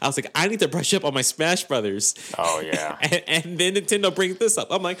 Cody. I was like, I need to brush up on my Smash Brothers. Oh yeah. and then Nintendo brings this up.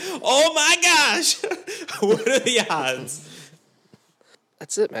 I'm like, oh my gosh, what are the odds?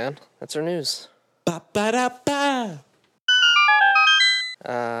 That's it, man. That's our news. Ba-ba-da-ba.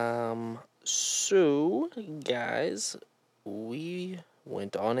 So, guys, we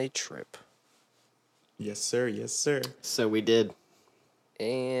went on a trip. Yes, sir. Yes, sir. So we did.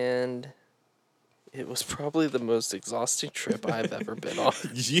 And it was probably the most exhausting trip I've ever been on.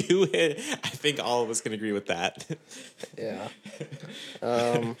 I think all of us can agree with that. Yeah.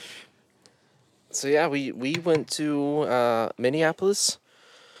 So, yeah, we went to Minneapolis.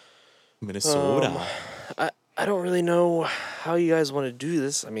 Minnesota. I don't really know how you guys want to do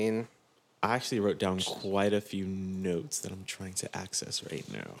this. I mean, I actually wrote down quite a few notes that I'm trying to access right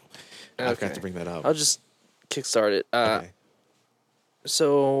now. I forgot to bring that up. I'll just kickstart it. Okay.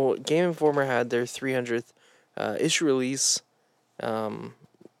 So, Game Informer had their 300th issue release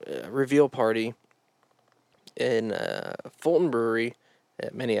reveal party in Fulton Brewery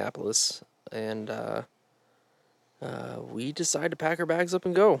at Minneapolis. And we decided to pack our bags up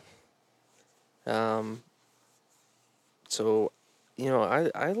and go. So, you know,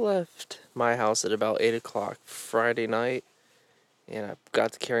 I left my house at about 8 o'clock Friday night, and I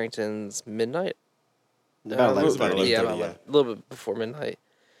got to Carrington's midnight. About 11:30. Yeah, a little bit before midnight.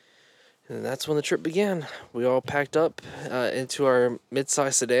 And that's when the trip began. We all packed up into our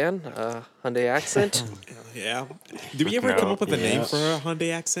mid-size sedan, Hyundai Accent. Yeah. Did we ever come up with a name for a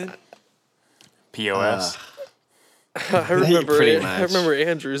Hyundai Accent? POS. I remember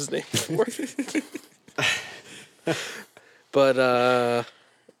Andrew's name for it. But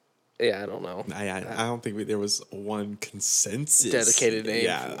yeah, I don't know. I don't think there was one consensus dedicated name.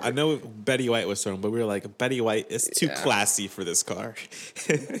 Yeah, I know Betty White was thrown, but we were like, Betty White is too classy for this car.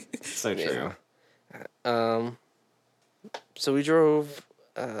 So true. So we drove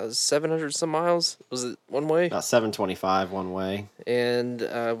 700 some miles. Was it one way? About 725 one way. And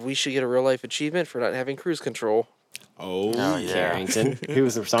we should get a real life achievement for not having cruise control. Oh yeah, Carrington. Who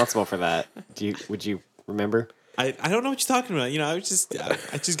was responsible for that? Would you remember? I don't know what you're talking about. You know, I just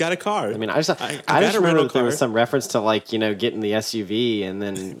got a car. I mean, I just remember that there was some reference to like, you know, getting the SUV, and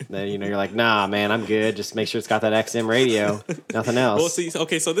then you know, you're like, nah, man, I'm good. Just make sure it's got that XM radio, nothing else. Well, see,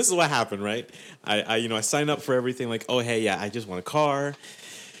 okay, so this is what happened, right? I signed up for everything, like, oh hey, yeah, I just want a car.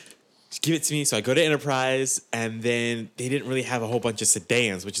 Just give it to me. So I go to Enterprise, and then they didn't really have a whole bunch of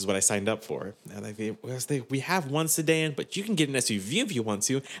sedans, which is what I signed up for. And like, we have one sedan, but you can get an SUV if you want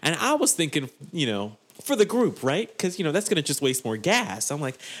to. And I was thinking, you know, for the group, right? Because, you know, that's going to just waste more gas. I'm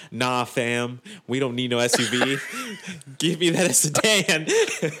like, nah, fam, we don't need no SUV. Give me that sedan.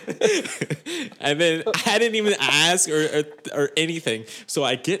 And then I didn't even ask or anything. So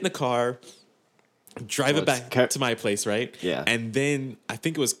I get in the car, drive it back to my place, right? Yeah. And then I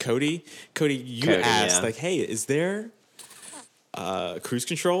think it was Cody. You asked, like, hey, is there cruise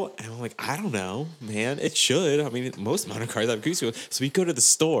control? And I'm like, I don't know, man. It should. I mean, most modern cars have cruise control. So we go to the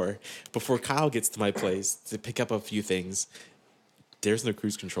store before Kyle gets to my place to pick up a few things. There's no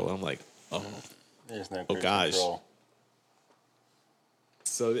cruise control. I'm like, There's no cruise gosh. control.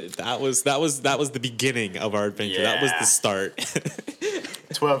 So that was the beginning of our adventure. Yeah. That was the start.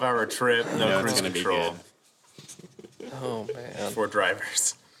 12-hour trip, no cruise control. Oh man. 4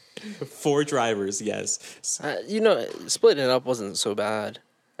 drivers. 4 drivers, yes. You know, splitting it up wasn't so bad.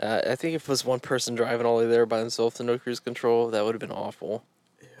 I think if it was one person driving all the way there by themselves to no cruise control, that would have been awful.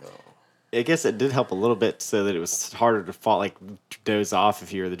 I guess it did help a little bit so that it was harder to doze off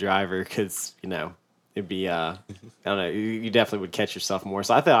if you were the driver, because, you know, it'd be, I don't know, you definitely would catch yourself more.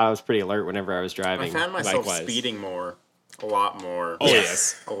 So I thought I was pretty alert whenever I was driving. I found myself speeding more A lot more. Oh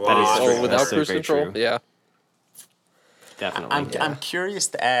yes. A That is lot. true. Oh, without That's so cruise very control? true. Yeah. Definitely. I'm curious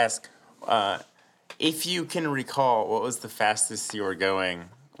to ask if you can recall what was the fastest you were going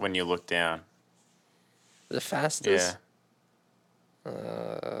when you looked down. The fastest?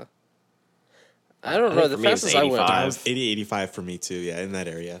 Yeah. I don't I know. think The for me it was fastest I went. 85. It was 80, 85 for me too. Yeah, in that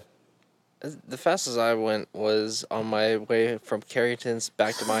area. The fastest I went was on my way from Carrington's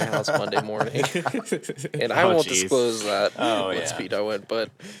back to my house Monday morning. And I Oh, won't geez. disclose that Oh, what yeah. speed I went, but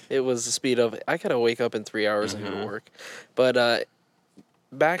it was the speed of I gotta wake up in 3 hours and go to work. But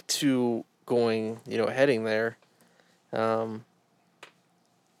back to going, heading there. Yeah,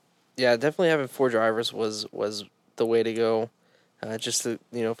 definitely having 4 drivers was the way to go. Just to,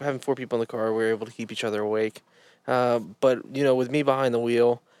 having 4 people in the car, we were able to keep each other awake. But with me behind the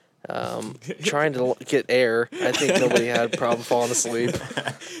wheel, trying to get air, I think nobody had a problem falling asleep.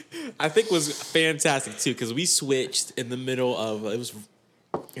 I think it was fantastic too because we switched in the middle of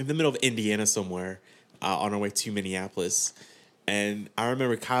Indiana somewhere on our way to Minneapolis, and I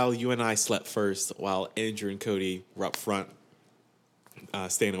remember Kyle, you and I slept first while Andrew and Cody were up front,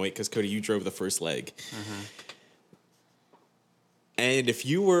 staying awake because Cody, you drove the first leg. And if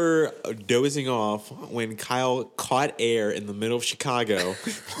you were dozing off when Kyle caught air in the middle of Chicago,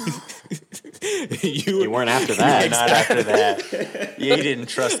 You weren't after that. Not after that. You didn't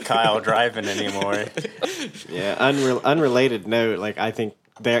trust Kyle driving anymore. Yeah, unrelated note, like I think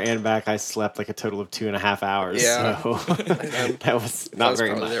there and back I slept like a total of 2.5 hours. Yeah. So that was I not was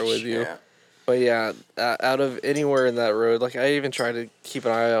very probably much. there with you. Yeah. But yeah, out of anywhere in that road, like I even tried to keep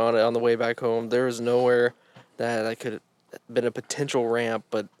an eye on it on the way back home. There was nowhere that I could have been a potential ramp,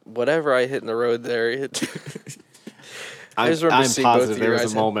 but whatever I hit in the road there, I I'm just remember seeing both positive of you there was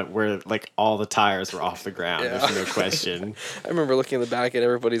guys a moment where like all the tires were off the ground. Yeah. There's no question. I remember looking in the back and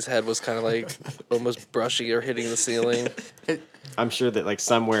everybody's head was kind of like almost brushing or hitting the ceiling. I'm sure that like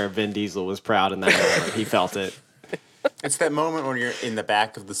somewhere Vin Diesel was proud in that moment. He felt it. It's that moment when you're in the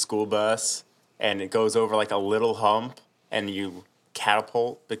back of the school bus and it goes over like a little hump and you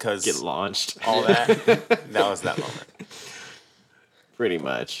catapult because Get launched. all that. That was that moment. Pretty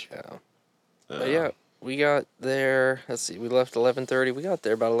much. Yeah. But yeah, we got there. Let's see, we left 11:30. We got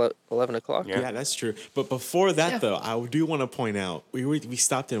there about 11 o'clock. Yeah. yeah, that's true. But before that, though, I do want to point out we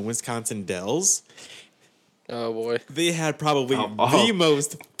stopped in Wisconsin Dells. Oh boy. They had probably the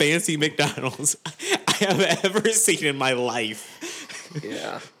most fancy McDonald's I have ever seen in my life.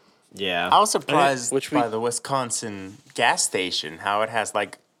 Yeah. Yeah. I was surprised Which by the Wisconsin gas station, how it has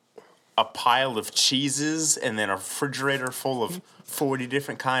like a pile of cheeses and then a refrigerator full of 40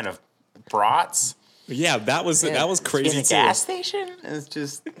 different kind of brats. Yeah, that was crazy In a too. gas station? It's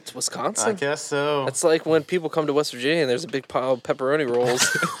just, It's I Wisconsin. guess so. That's like when people come to West Virginia and there's a big pile of pepperoni rolls.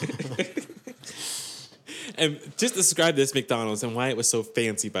 And just describe this McDonald's and why it was so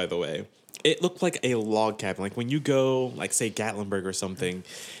fancy, by the way. It looked like a log cabin. Like when you go, like say Gatlinburg or something,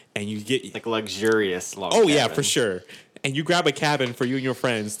 and you get like luxurious log oh yeah, cabin. for sure. And you grab a cabin for you and your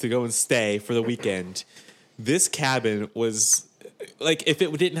friends to go and stay for the weekend. This cabin was like if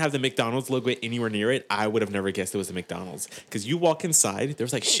it didn't have the McDonald's logo anywhere near it, I would have never guessed it was a McDonald's. Because you walk inside,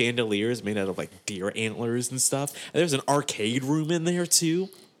 there's like chandeliers made out of like deer antlers and stuff. And there's an arcade room in there too.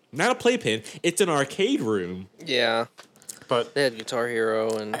 Not a playpen, it's an arcade room. Yeah. But They had Guitar Hero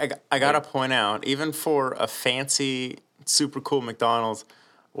and I gotta point out, even for a fancy, super cool McDonald's,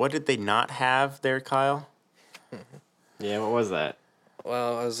 what did they not have there, Kyle? Yeah, what was that?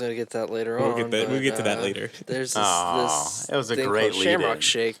 well, I was gonna get that later We'll on. get that- we'll but, get to that later. There's Aw, this it was a thing great called Shamrock lead-in.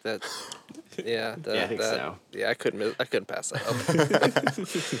 Shake that. Yeah, that, Yeah, I think that, so. Yeah, I couldn't pass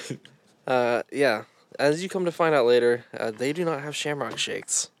that up. Yeah, as you come to find out later, they do not have Shamrock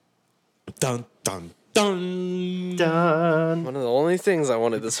Shakes. Dun dun dun. Done. One of the only things I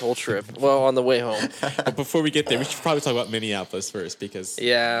wanted this whole trip. Well, on the way home. But before we get there, we should probably talk about Minneapolis first because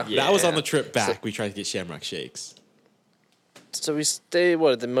Yeah. that was on the trip back. We tried to get Shamrock Shakes. So we stayed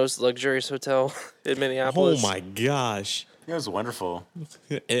at the most luxurious hotel in Oh Minneapolis. my gosh. It was wonderful.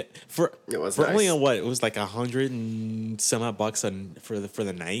 It was for nice. only what it was like $100 and some odd bucks for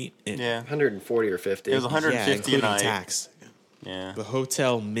the night. And Yeah. 140 or 50. It was yeah, 150 a including night. tax. Yeah. The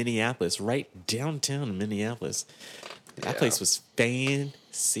hotel Minneapolis, right downtown in Minneapolis. That place was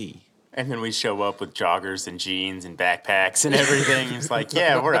fancy. And then we show up with joggers and jeans and backpacks and everything. It's like,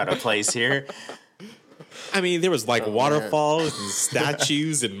 yeah, we're out of place here. I mean, there was like waterfalls and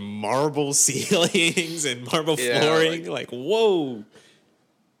statues and marble ceilings and marble Yeah, flooring. Like, whoa.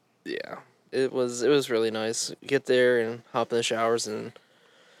 Yeah. It was really nice. Get there and hop in the showers and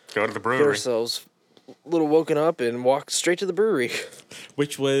Go to the get brewery. ourselves a little woken up and walk straight to the brewery.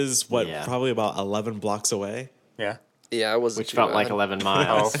 Which was, what, Yeah. probably about 11 blocks away? Yeah. Yeah, I wasn't. which too felt like bad. 11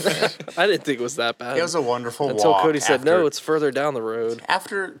 miles. I didn't think it was that bad. It was a wonderful until walk. Cody said, "No, after- it's further down the road."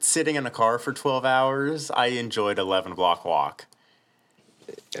 After sitting in a car for 12 hours, I enjoyed 11-block walk.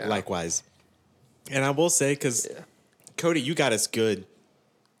 Yeah. Likewise. And I will say, because Cody, you got us good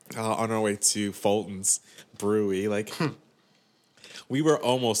on our way to Fulton's Brewery. Like, we were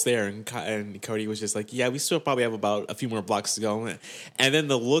almost there, and Cody was just like, yeah, we still probably have about a few more blocks to go. And then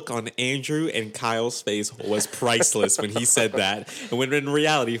the look on Andrew and Kyle's face was priceless when he said that. And when in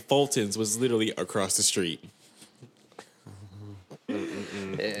reality, Fulton's was literally across the street.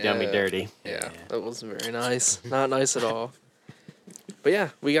 Done me dirty. Yeah, that wasn't very nice. Not nice at all. But yeah,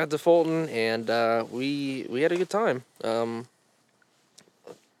 we got to Fulton, and we had a good time.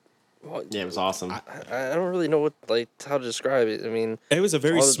 Yeah, it was awesome. I don't really know how to describe it. I mean, It was a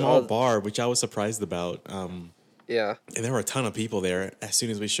very all small the- bar, which I was surprised about. Yeah, And there were a ton of people there as soon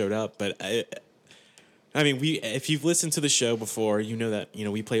as we showed up. But I mean, if you've listened to the show before, you know that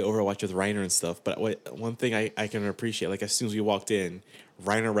we play Overwatch with Reiner and stuff. But one thing I can appreciate, like as soon as we walked in,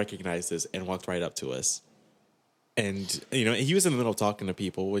 Reiner recognized us and walked right up to us. And he was in the middle of talking to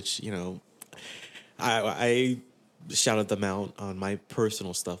people, which I shouted them out on my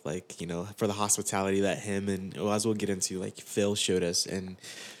personal stuff, like for the hospitality that him and as we'll get into, like Phil showed us, and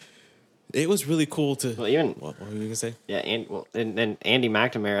it was really cool to. Well, even what were you gonna say? Yeah, and then Andy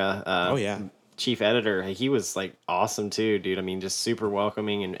McNamara, Oh, yeah. chief editor, he was like awesome too, dude. I mean, just super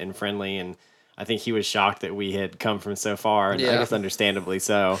welcoming and friendly, and I think he was shocked that we had come from so far, and I Yeah. guess understandably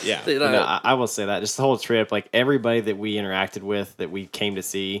so. Yeah. Dude, I will say that just the whole trip, like everybody that we interacted with, that we came to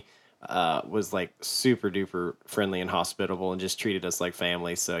see, was like super duper friendly and hospitable, and just treated us like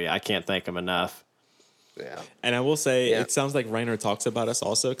family. So yeah, I can't thank him enough. yeah. And I will say, Yeah. it sounds like Reiner talks about us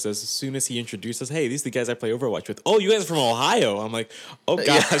also, because as soon as he introduced us, hey, these are the guys I play Overwatch with. Oh, you guys are from Ohio. I'm like, oh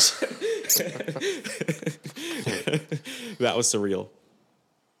gosh. That was surreal.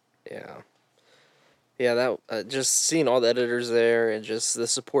 Yeah. Yeah, that just seeing all the editors there and just the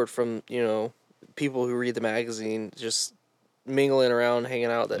support from, people who read the magazine, just mingling around, hanging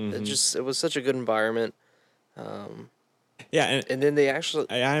out, it was such a good environment. Yeah, And then they actually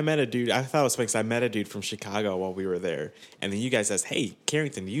I met a dude. I thought it was funny because I met a dude from Chicago while we were there. And then you guys says, hey,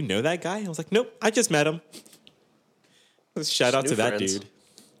 Carrington, do you know that guy? I was like, nope, I just met him. Shout out new to that friends. dude.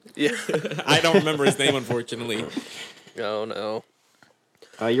 Yeah. I don't remember his name, unfortunately. Oh no.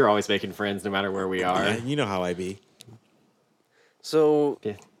 You're always making friends no matter where we are. Yeah, you know how I be. So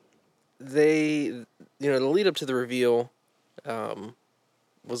Yeah. they the lead up to the reveal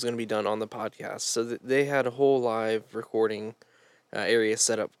was going to be done on the podcast. So they had a whole live recording area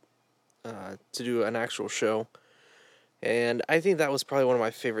set up to do an actual show. And I think that was probably one of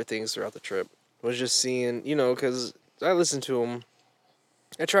my favorite things throughout the trip, was just seeing, because I listen to them.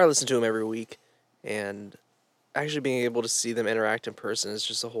 I try to listen to them every week, and actually being able to see them interact in person is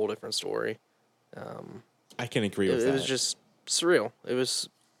just a whole different story. I can agree with It that. was just surreal. It was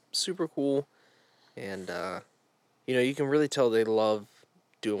super cool, and you can really tell they love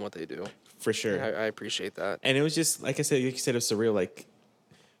doing what they do. For sure. I appreciate that. And it was just, like you said, it was surreal.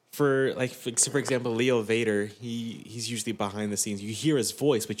 For example, Leo Vader, he's usually behind the scenes. You hear his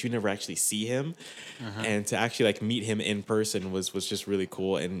voice, but you never actually see him. And to actually meet him in person was just really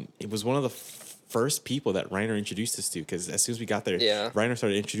cool. And it was one of the first people that Reiner introduced us to, because as soon as we got there, Reiner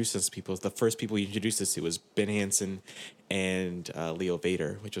started introducing us to people. The first people he introduced us to was Ben Hansen and Leo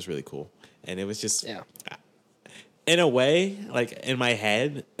Vader, which was really cool. And it was just, in a way, in my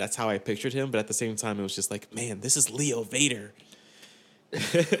head, that's how I pictured him. But at the same time, it was just like, man, this is Leo Vader.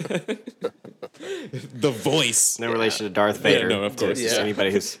 The voice. No relation to Darth Vader. Yeah, no, of course. Just Yeah.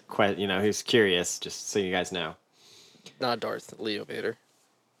 anybody who's who's curious, just so you guys know. Not Darth, Leo Vader.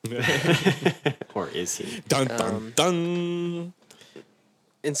 Or is he? Dun dun dun.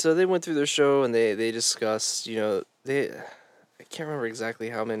 And so they went through their show and they discussed, I can't remember exactly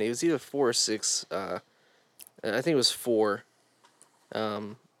how many. It was either 4 or 6. I think it was 4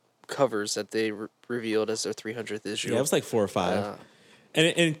 covers that they revealed as their 300th issue. Yeah, it was 4 or 5.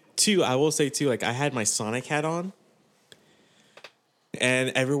 And 2, I will say too, I had my Sonic hat on. And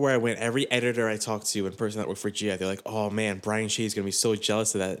everywhere I went, every editor I talked to in person that worked for GI, they're like, "Oh man, Brian Shea's gonna be so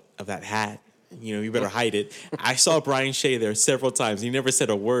jealous of that hat. You better hide it." I saw Brian Shea there several times. He never said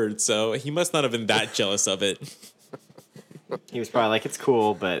a word, so he must not have been that jealous of it. He was probably like, it's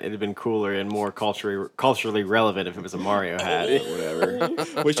cool, but it'd have been cooler and more culturally relevant if it was a Mario hat or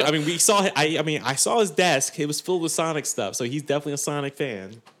whatever. Which we saw. I saw his desk. It was filled with Sonic stuff, so he's definitely a Sonic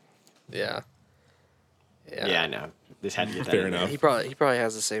fan. Yeah. Yeah, I know. Just had to get that Fair in there. enough. He probably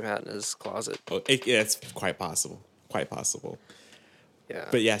has the same hat in his closet. Oh, it's quite possible. Quite possible. Yeah.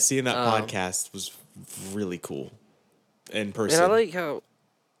 But yeah, seeing that podcast was really cool. in person. And I like how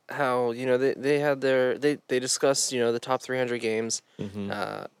they had they discussed the top 300 games, Mm-hmm.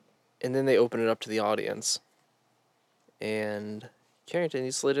 and then they open it up to the audience. And Carrington,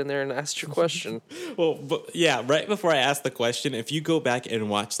 you slid in there and asked your question. Well, but yeah, right before I asked the question, if you go back and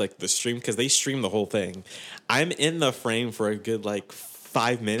watch like the stream, because they stream the whole thing, I'm in the frame for a good like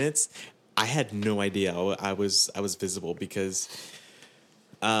 5 minutes. I had no idea I was visible because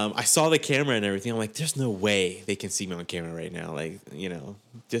I saw the camera and everything. I'm like, there's no way they can see me on camera right now. Like,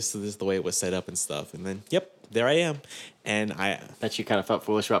 just this is the way it was set up and stuff. And then, yep, there I am. And I Bet you kind of felt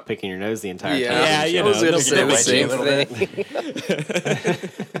foolish about picking your nose the entire time. Yeah, I was gonna say the nobody same did. thing.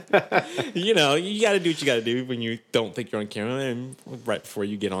 you got to do what you got to do when you don't think you're on camera and right before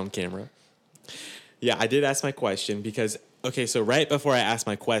you get on camera. Yeah, I did ask my question because, okay, so right before I asked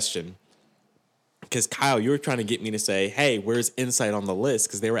my question, because Kyle, you were trying to get me to say, hey, where's Insight on the list?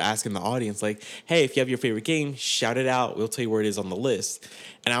 Because they were asking the audience, like, hey, if you have your favorite game, shout it out. We'll tell you where it is on the list.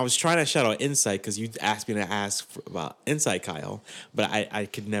 And I was trying to shout out Insight because you asked me to ask about Insight, Kyle, but I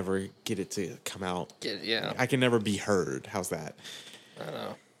could never get it to come out. Yeah. I can never be heard. How's that? I don't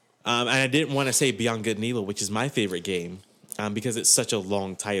know. And I didn't want to say Beyond Good and Evil, which is my favorite game, because it's such a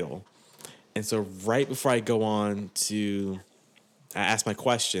long title. And so right before I go on to ask my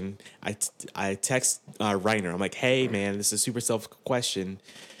question, I text Reiner. I'm like, hey, man, this is a super self question.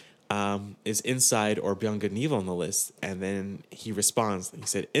 Is Inside or Beyond Good and Evil on the list? And then he responds. He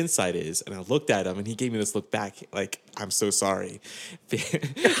said, Inside is. And I looked at him, and he gave me this look back like, I'm so sorry.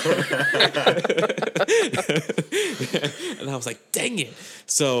 And I was like, dang it.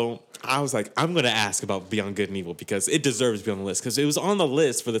 So I was like, I'm going to ask about Beyond Good and Evil because it deserves to be on the list because it was on the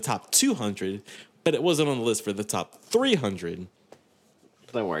list for the top 200, but it wasn't on the list for the top 300.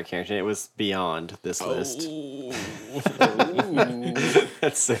 Don't worry, Carrington. It was beyond this list.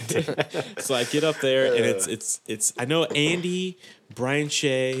 That's so So I get up there and it's. I know Andy, Brian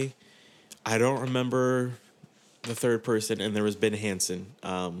Shea. I don't remember the third person, and there was Ben Hansen.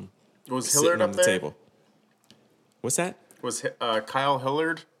 Was sitting Hillard on up the there? table? What's that? Was Kyle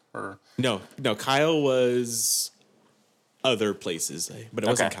Hillard? Or No. Kyle was other places, but it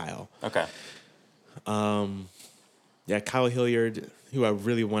wasn't Okay. Kyle. okay. Yeah, Kyle Hilliard, who I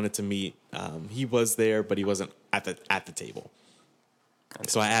really wanted to meet, he was there, but he wasn't at the table.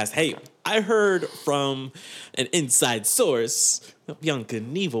 So I asked, hey, I heard from an inside source that Beyond Good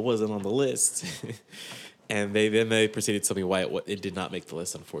and Evil wasn't on the list. And they proceeded to tell me why it did not make the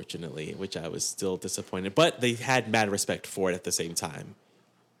list, unfortunately, which I was still disappointed. But they had mad respect for it at the same time.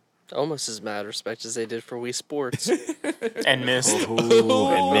 Almost as mad respect as they did for Wii Sports. And missed. Ooh,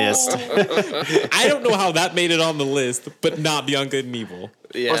 and missed. I don't know how that made it on the list, but not Beyond Good and Evil.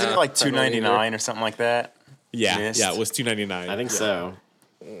 Yeah, Wasn't it like I don't either. $2.99 or something like that? Yeah, Missed. yeah, it was $2.99. I think so.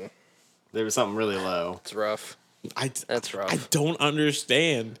 There was something really low. It's rough. That's rough. I don't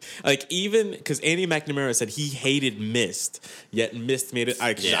understand. Like, even because Andy McNamara said he hated Myst, yet Myst made it.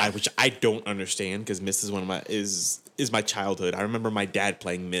 Which I don't understand because Myst is one of my is my childhood. I remember my dad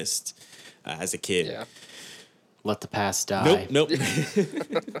playing Myst as a kid. Yeah. Let the past die. Nope.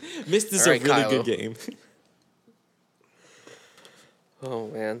 Myst is All right, a really Kylo. good game. Oh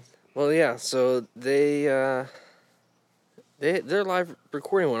man. Well, yeah. So their live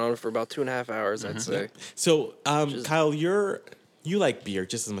recording went on for about 2.5 hours, I'd say. So, Kyle, you like beer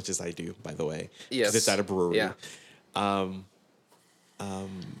just as much as I do, by the way. 'Cause Yes. it's at a brewery. Yeah.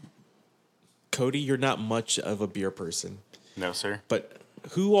 Cody, you're not much of a beer person, No, sir. but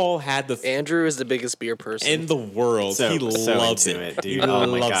who all had the Andrew is the biggest beer person. in the world? So, He loves into it, dude. He Oh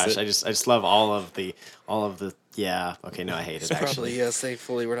my loves gosh, it. I just love all of the. Yeah. Okay, no, I hate it Probably, actually. yes.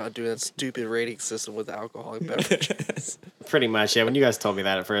 Thankfully, we're not doing that stupid rating system with alcoholic beverages. Pretty much, yeah. When you guys told me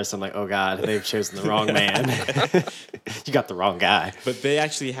that at first, I'm like, oh god, they've chosen the wrong man. You got the wrong guy. But they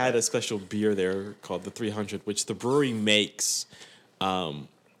actually had a special beer there called the 300, which the brewery makes, and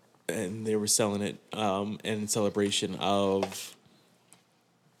they were selling it in celebration of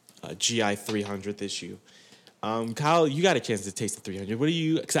GI 300th issue. Kyle, you got a chance to taste the 300. What do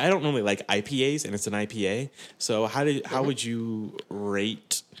you? Because I don't normally like IPAs, and it's an IPA. So how would you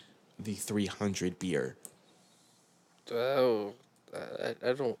rate the 300 beer? Oh,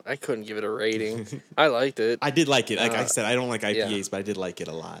 I couldn't give it a rating. I liked it. I did like it. Like I said, I don't like IPAs, yeah. but I did like it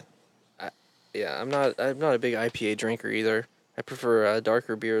a lot. Yeah, I'm not a big IPA drinker either. I prefer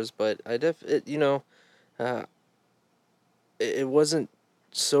darker beers, but it wasn't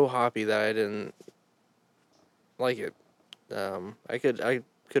so hoppy that I didn't like it. I could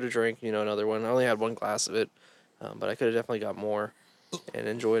have drank another one. I only had one glass of it, but I could have definitely got more and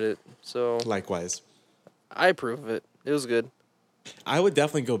enjoyed it. So Likewise. I approve of it. It was good. I would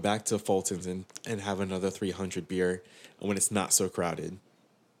definitely go back to Fulton's and have another 300 beer when it's not so crowded.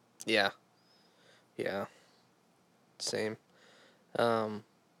 Yeah. Yeah. Same.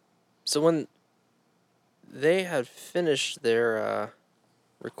 So when they had finished their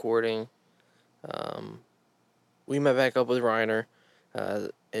recording, we met back up with Reiner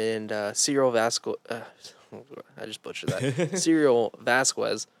and Cyril Vasquez. I just butchered that. Cyril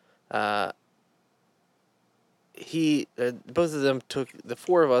Vasquez. Both of them took the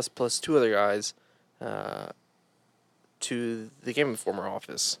four of us plus two other guys to the Game Informer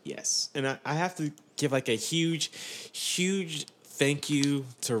office. Yes. And I have to give like a huge thank you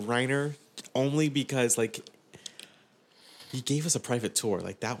to Reiner, only because like he gave us a private tour.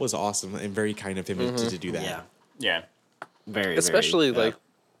 Like that was awesome and very kind of him to do that. Yeah. Yeah. Very, Especially very,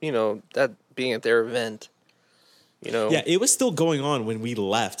 like, that being at their event, Yeah, it was still going on when we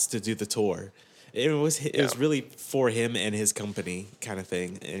left to do the tour. It was really for him and his company kind of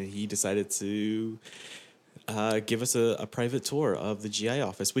thing, and he decided to give us a private tour of the GI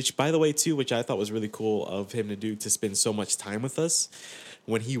office, which, by the way, too, which I thought was really cool of him to do, to spend so much time with us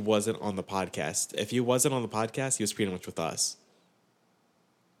when he wasn't on the podcast. If he wasn't on the podcast, he was pretty much with us.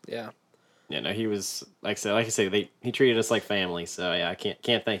 Yeah. Yeah, no, he was like I say, he treated us like family. So yeah, I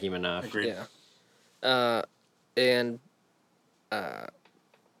can't thank him enough. Agreed. Yeah. And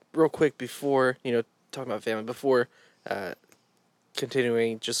real quick before talking about family, before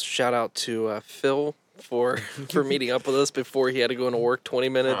continuing, just shout out to Phil for meeting up with us before he had to go into work 20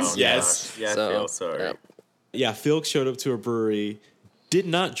 minutes. Oh, yes. Yeah, So, Phil, sorry. Yeah, Phil showed up to a brewery, did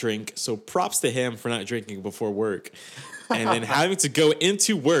not drink, so props to him for not drinking before work, and then having to go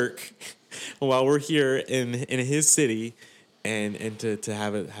into work while we're here in his city, and to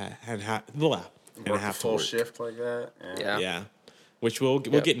have it have Work a full work. shift like that. Yeah. Yeah, which we'll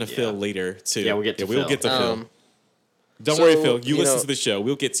get into Phil later too. Yeah, we'll get to we'll Phil. get to Phil. Don't so, worry, Phil. You you listen know- to the show.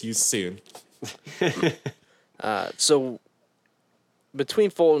 We'll get to you soon. So between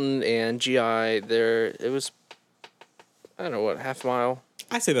Fulton and GI, it was, I don't know, what, half mile?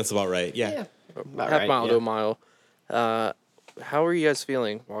 I say that's about right. Yeah. About Half right, mile to yeah. a mile. How are you guys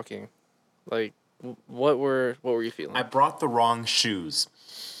feeling walking? Like, what were you feeling? I brought the wrong shoes.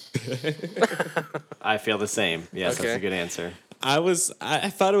 I feel the same. Yes, Okay. that's a good answer. I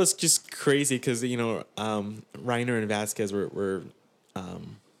thought it was just crazy because Reiner and Vasquez were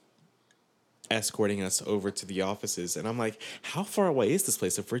escorting us over to the offices, and I'm like, how far away is this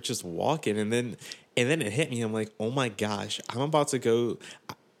place if we're just walking? And then it hit me. I'm like, oh my gosh, I'm about to go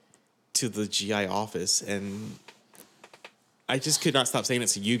to the GI office, and I just could not stop saying it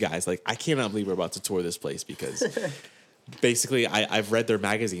to you guys. Like, I cannot believe we're about to tour this place because basically I've read their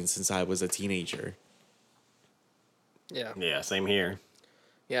magazines since I was a teenager. Yeah. Yeah, same here.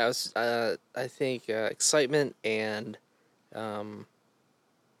 Yeah, it was, I think excitement and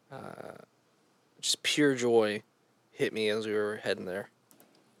just pure joy hit me as we were heading there.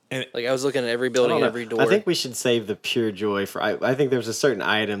 And Like, I was looking at every I building, don't know. every door. I think we should save the pure joy for. I think there's a certain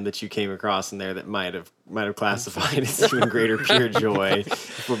item that you came across in there that might have classified as even greater pure joy.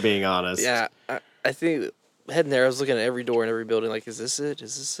 If we're being honest. Yeah, I think heading there, I was looking at every door and every building, like, is this it?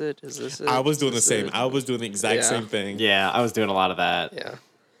 Is this it? Is this it? I was doing the Is this same. it? I was doing the exact Yeah. same thing. Yeah, I was doing a lot of that. Yeah.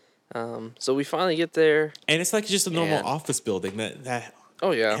 So we finally get there. And it's like just a normal And- office building that Oh,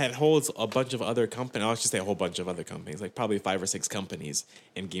 yeah. it holds a bunch of other companies. I'll just say a whole bunch of other companies, like probably 5 or 6 companies.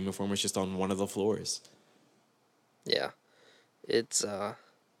 And Game Informer's just on one of the floors. Yeah. It's, I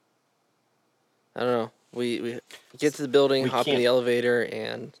don't know. We get to the building, We hop in can't- the elevator,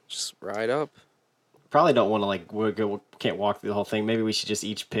 and just ride up. Probably don't want to can't walk through the whole thing. Maybe we should just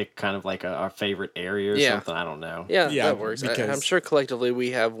each pick kind of like our favorite area or Yeah. something. I don't know. Yeah, Yeah, that works. I'm because- sure collectively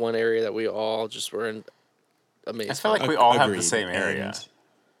we have one area that we all just were in amazed. I feel like Ag- we all have the agreed. same area. And-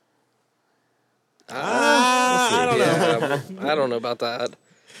 I don't know. I don't know about that.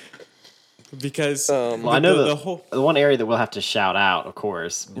 Because Well, I know the whole the one area that we'll have to shout out, of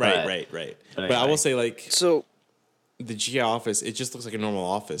course. right. but But I anyway. will say, like, So, the GI office, it just looks like a normal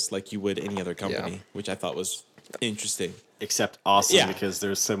office, like you would any other company, Yeah. which I thought was interesting. Except awesome Yeah. because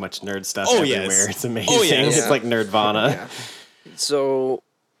there's so much nerd stuff Oh, everywhere. yes. It's amazing. Oh, yes. It's like Nerdvana. yeah. So,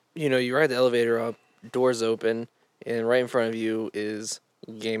 you ride the elevator up, doors open, and right in front of you is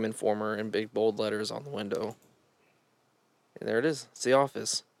Game Informer in big bold letters on the window. And there it is. It's the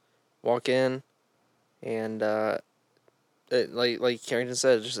office. Walk in, and like Carrington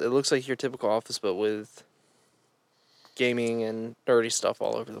said, it looks like your typical office, but with gaming and nerdy stuff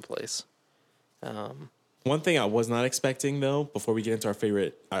all over the place. One thing I was not expecting, though, before we get into our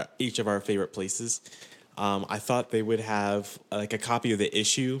favorite, each of our favorite places, I thought they would have like a copy of the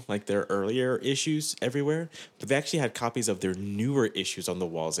issue, like their earlier issues everywhere, but they actually had copies of their newer issues on the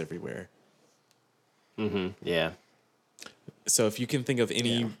walls everywhere. Yeah. So if you can think of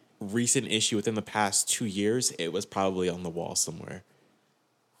any recent issue within the past 2 years, it was probably on the wall somewhere.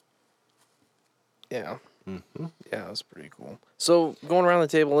 Yeah. Yeah, that's pretty cool. So going around the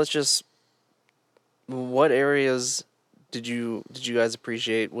table, let's just. What areas did you guys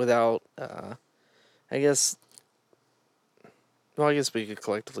appreciate without? I guess. Well, I guess we could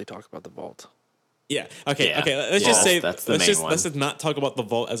collectively talk about the vault. Yeah. Okay. Yeah. Okay. Let's Yeah, just say that's the let's main just one. let's just not talk about the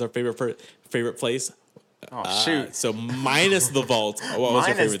vault as our favorite place. Oh, shoot. So minus the vault. What was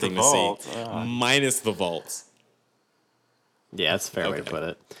your Minus favorite the thing vault. to see? Minus the vault. Yeah, that's a fair way to put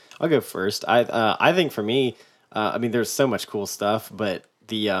it. I'll go first. I think for me, I mean, there's so much cool stuff, but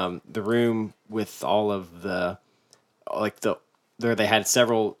the room with all of the there they had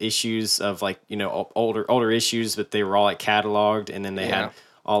several issues of like older issues, but they were all like cataloged, and then they had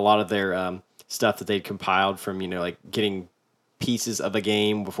a lot of their stuff that they'd compiled from like getting pieces of a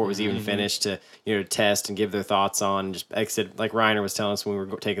game before it was even finished to test and give their thoughts on. Just like I said, like Reiner was telling us when we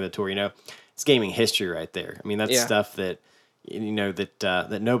were taking the tour, it's gaming history right there. I mean, that's stuff that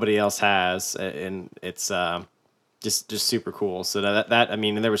that nobody else has, and it's just super cool. So that I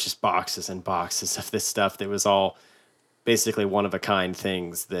mean, and there was just boxes and boxes of this stuff that was all basically one of a kind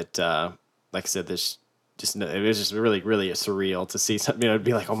things that, like I said, this just it was just really really surreal to see something. It'd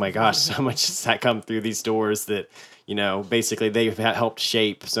be like, oh my gosh, so much has that come through these doors that basically they've helped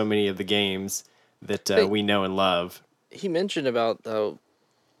shape so many of the games that we know and love. He mentioned about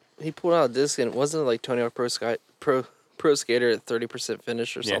he pulled out a disc, and wasn't it like Tony Hawk Pro Skater at 30%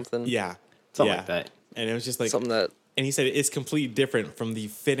 finish or something? Yeah. Something like that. And it was just like something that. And he said it's completely different from the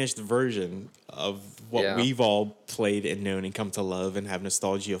finished version of what we've all played and known and come to love and have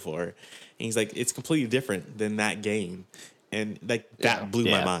nostalgia for. And he's like, it's completely different than that game, and like that blew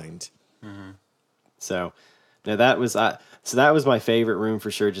my mind. So, no, that was that was my favorite room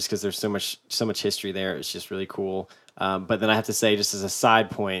for sure, just because there's so much history there. It's just really cool. But then I have to say, just as a side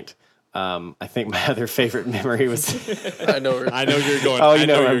point, I think my other favorite memory was. I know you're going. Oh, you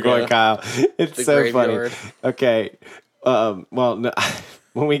know where I'm going, Kyle. It's the so graveyard. funny. Okay. Well, no,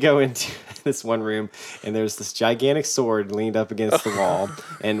 when we go into this one room and there's this gigantic sword leaned up against the wall,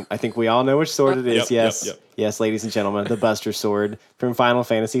 and I think we all know which sword it is. Yes, ladies and gentlemen, the Buster Sword from Final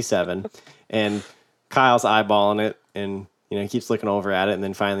Fantasy VII, and Kyle's eyeballing it, and he keeps looking over at it, and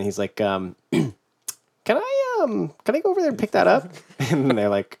then finally he's like, "Can I go over there and pick that up?" And they're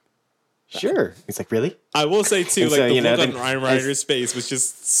like, "Sure." He's like, "Really?" I will say too, And like so, the look then on Ryan Reiner's face was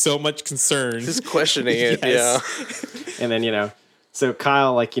just so much concern, Just questioning it. Yes. And then so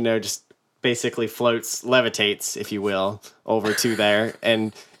Kyle just basically levitates, if you will, over to there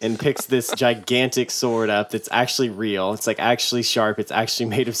and picks this gigantic sword up that's actually real. It's like actually sharp. It's actually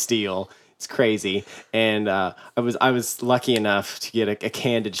made of steel. It's crazy. And I was lucky enough to get a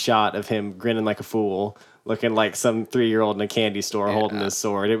candid shot of him grinning like a fool, looking like some 3-year-old in a candy store holding this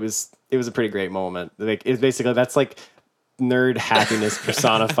sword. It was a pretty great moment. Like it's basically that's nerd happiness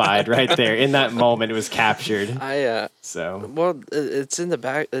personified right there. In that moment, it was captured. Well, it's in the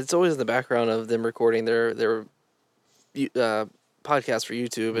back. It's always in the background of them recording their podcast for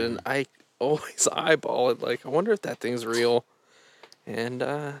YouTube, and I always eyeball it. Like, I wonder if that thing's real. And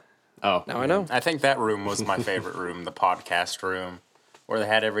now I know. I think that room was my favorite room, the podcast room, where they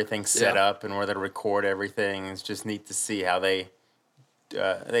had everything set up and where they record everything. It's just neat to see how they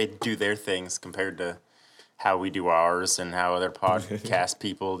do their things compared to how we do ours and how other podcast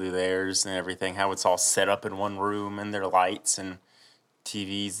people do theirs and everything, how it's all set up in one room and their lights and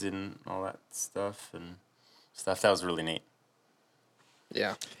TVs and all that stuff. That was really neat.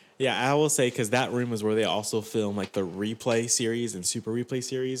 Yeah. Yeah, I will say, because that room is where they also film like the replay series and super replay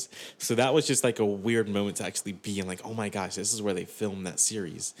series. So that was just like a weird moment to actually be in, like, oh my gosh, this is where they filmed that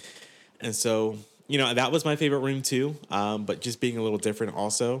series. And so, that was my favorite room too. But just being a little different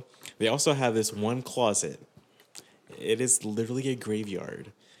also. They also have this one closet. It is literally a graveyard.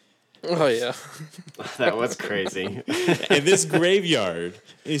 Oh, yeah. That was crazy. And this graveyard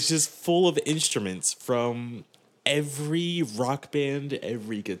is just full of instruments from every rock band,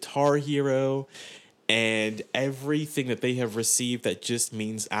 every Guitar Hero, and everything that they have received that just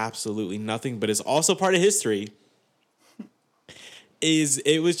means absolutely nothing, but is also part of history.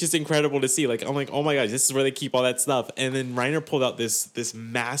 It was just incredible to see. Like, I'm like, oh my gosh, this is where they keep all that stuff. And then Reiner pulled out this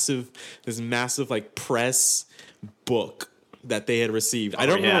massive like press book that they had received. I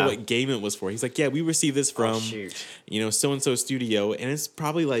don't remember what game it was for. He's like, yeah, we received this from so and so studio, and it's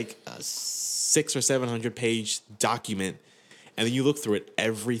probably like a 600 or 700 page document. And then you look through it,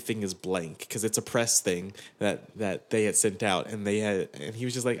 everything is blank because it's a press thing that they had sent out, and he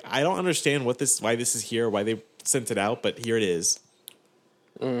was just like, I don't understand why this is here, why they sent it out, but here it is.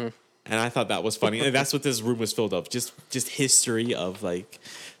 And I thought that was funny, and that's what this room was filled of, just history of like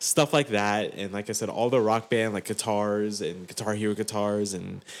stuff like that, and like I said, all the Rock Band like guitars and Guitar Hero guitars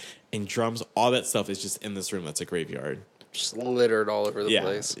and drums, all that stuff is just in this room. That's a graveyard. Just littered all over the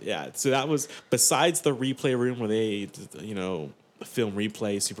place. Yeah. So that was, besides the replay room where they, film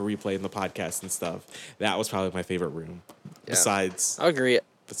replay, super replay, and the podcast and stuff. That was probably my favorite room. Yeah. Besides, I agree.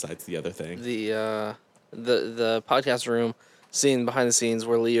 Besides the other thing, The podcast room, scene behind the scenes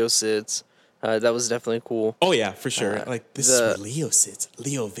where Leo sits, that was definitely cool. Oh yeah, for sure. Like this is where Leo sits.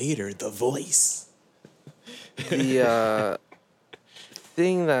 Leo Vader, the voice. The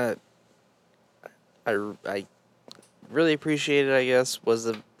thing that I really appreciated, I guess, was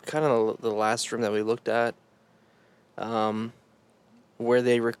the kind of the last room that we looked at, where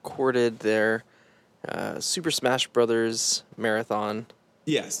they recorded their Super Smash Brothers marathon.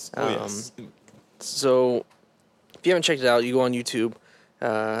 Yes. Oh yes. So, if you haven't checked it out, you go on YouTube.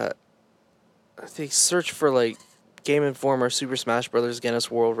 I think search for like Game Informer Super Smash Brothers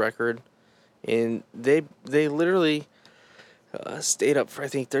Guinness World Record, and they literally stayed up for I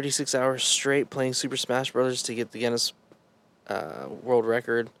think 36 hours straight playing Super Smash Brothers to get the Guinness world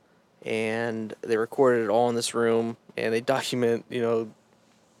record, and they recorded it all in this room, and they document,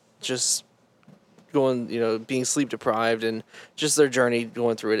 just going, being sleep deprived and just their journey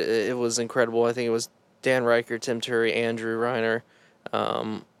going through it. It was incredible. I think it was Dan Riker, Tim Turry, Andrew Reiner,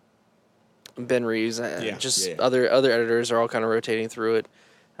 Ben Reeves, other editors are all kind of rotating through it.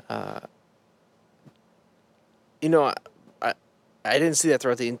 I didn't see that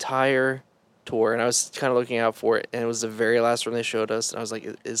throughout the entire tour, and I was kind of looking out for it, and it was the very last room they showed us, and I was like,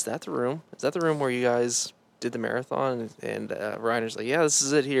 is that the room? Is that the room where you guys did the marathon? And Reiner's like, yeah, this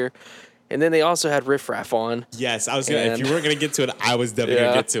is it here. And then they also had Riff Raff on. Yes, I was gonna. If you weren't gonna get to it, I was definitely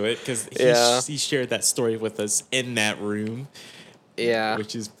gonna get to it because he shared that story with us in that room. Yeah,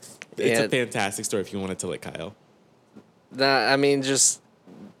 which is a fantastic story. If you want to tell it, Kyle.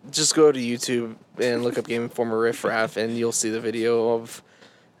 Just go to YouTube and look up Game Informer Riff Raff, and you'll see the video of.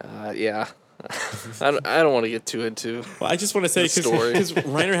 I don't want to get too into. Well, I just want to say because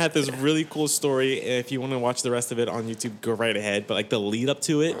Reiner had this really cool story. If you want to watch the rest of it on YouTube, go right ahead. But like the lead up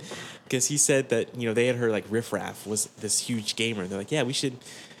to it, because he said that they had heard like Riff Raff was this huge gamer. They're like, yeah, we should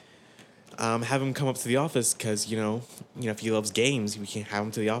have him come up to the office because if he loves games, we can have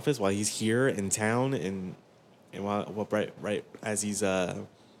him to the office while he's here in town and while right as he's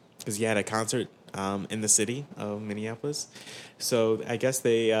because he had a concert in the city of Minneapolis. So I guess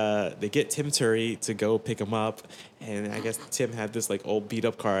they get Tim Turry to go pick him up, and I guess Tim had this like old beat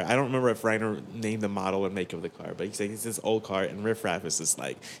up car. I don't remember if Reiner named the model and make of the car, but he's like, it's this old car, and Riff Raff is just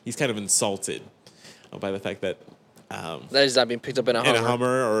like, he's kind of insulted by the fact that that he's not being picked up in a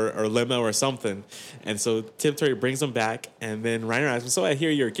Hummer or limo or something. And so Tim Turry brings him back, and then Reiner asks him, so I hear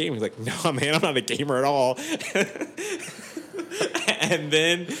you're a gamer. He's like, no, man, I'm not a gamer at all. And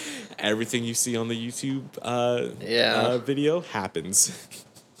then everything you see on the YouTube video happens.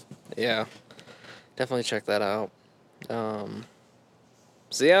 Yeah, definitely check that out.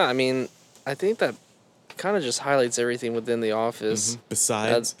 So yeah, I mean, I think that kind of just highlights everything within the office. Mm-hmm.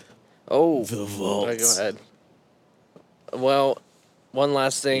 Besides, the vault. Go ahead. Well, one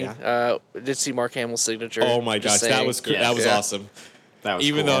last thing. We did see Mark Hamill's signature. Oh my gosh, that was awesome. That was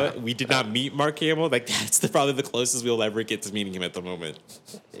Even cool. though we did not meet Mark Hamill, like that's probably the closest we'll ever get to meeting him at the moment.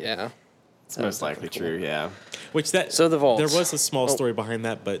 Yeah. It's most likely true, yeah. So the vault. There was a small story behind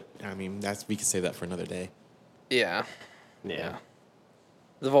that, but I mean we could say that for another day. Yeah.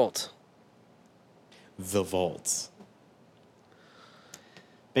 The vault. The vault.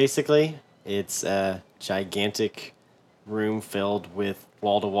 Basically, it's a gigantic room filled with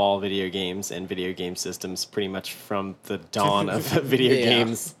wall-to-wall video games and video game systems pretty much from the dawn of video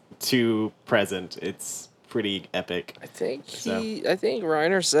games to present. It's pretty epic. I think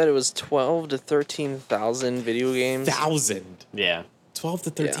Reiner said it was 12 to 13,000 video games. 1,000. Yeah. 12 to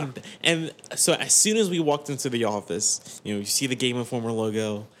 13. Yeah. And so as soon as we walked into the office, you see the Game Informer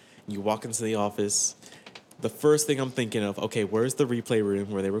logo, you walk into the office, the first thing I'm thinking of, okay, where's the replay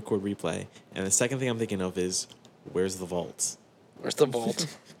room where they record replay? And the second thing I'm thinking of is, where's the vault? Where's the vault?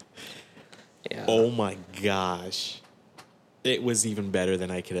 Yeah. Oh my gosh. It was even better than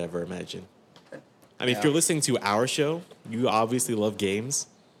I could ever imagine. I mean, if you're listening to our show, you obviously love games.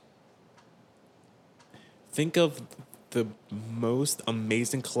 Think of the most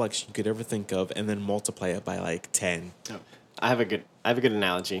amazing collection you could ever think of and then multiply it by like 10. Oh. I have a good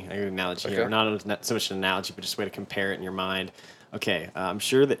analogy. I have a good analogy here. Okay. Not so much an analogy, but just a way to compare it in your mind. Okay, I'm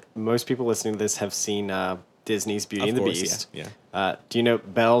sure that most people listening to this have seen Disney's Beauty and the Beast. Yeah. Do you know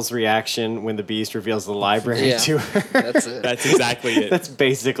Belle's reaction when the Beast reveals the library Yeah. to her? That's it. That's exactly it. That's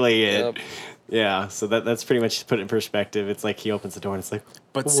basically it. Yep. Yeah, so that's pretty much put it in perspective. It's like he opens the door and it's like,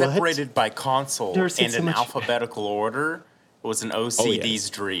 But what? separated by console Never seen and so in much- alphabetical order was an OCD's yes.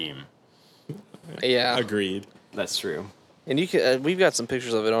 dream. Yeah. Agreed. That's true. And you can we've got some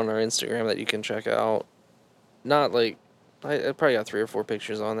pictures of it on our Instagram that you can check out. Not like I probably got 3 or 4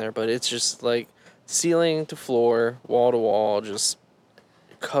 pictures on there, but it's just like ceiling to floor, wall to wall, just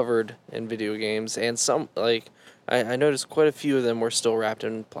covered in video games. And some like I noticed quite a few of them were still wrapped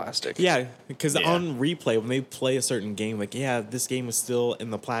in plastic. Yeah, because Yeah. on replay, when they play a certain game, like, yeah, this game is still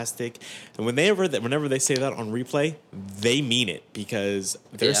in the plastic. And whenever they say that on replay, they mean it, because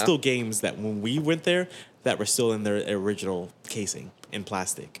there's Yeah. still games that when we went there that were still in their original casing in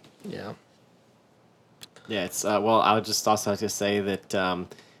plastic. Yeah. Yeah, it's well. I would just also have to say that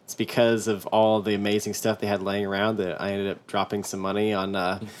it's because of all the amazing stuff they had laying around that I ended up dropping some money on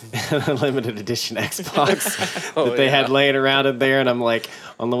a limited edition Xbox that they had laying around in there, and I'm like,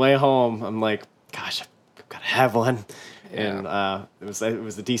 on the way home, I'm like, gosh, I've got to have one, and it was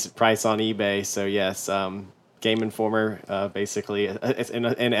a decent price on eBay. So yes, Game Informer basically,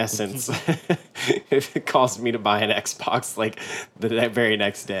 in essence, it caused me to buy an Xbox like the very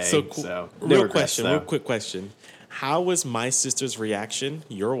next day. So no real regrets, question, though. real quick question. How was my sister's reaction,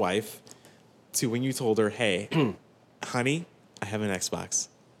 your wife, to when you told her, hey, honey, I have an Xbox?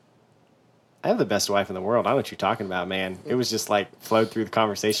 I have the best wife in the world. I know what you're talking about, man. It was just like flowed through the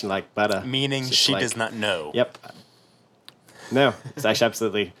conversation like butter. Meaning It's just she like- does not know. Yep. No, it's actually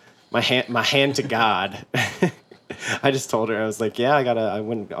absolutely my hand to God. I just told her, I was like, yeah, I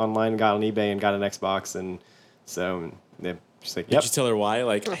went online and got on eBay and got an Xbox, and so yeah, she's like, yep. Did you tell her why?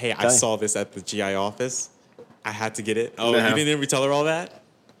 Like, hey, I Tell you. saw this at the GI office. I had to get it. Oh, No. you didn't even tell her all that?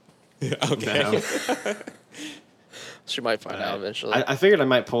 Okay. No. She might find out eventually. I figured I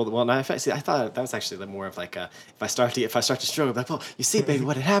might pull the. Well, no, I thought that was actually more of like a. If I start to struggle, like, well, you see, baby,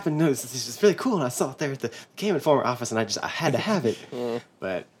 what had happened? No, this is really cool, and I saw it there at the Game Informer office, and I had to have it,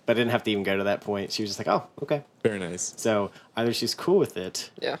 but I didn't have to even go to that point. She was just like, oh, okay. Very nice. So either she's cool with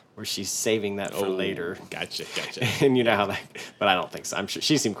it, Yeah. or she's saving that for later. Gotcha. And you know how that. But I don't think so. I'm sure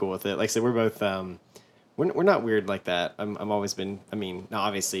she seemed cool with it. Like I said, we're both. We're not weird like that. I'm always been. I mean, now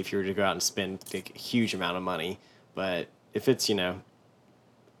obviously, if you were to go out and spend like, a huge amount of money, but if it's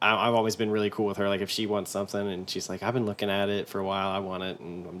I've always been really cool with her. Like if she wants something and she's like, I've been looking at it for a while, I want it,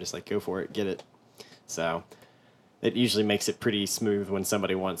 and I'm just like, go for it, get it. So it usually makes it pretty smooth when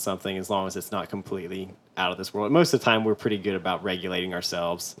somebody wants something, as long as it's not completely out of this world. Most of the time, we're pretty good about regulating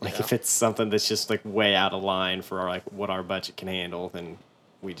ourselves. Like if it's something that's just like way out of line for like what our budget can handle, then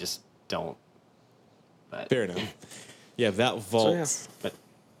we just don't. But Fair enough. Yeah, that vault. But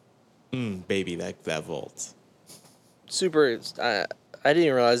Baby, that vault. Super. I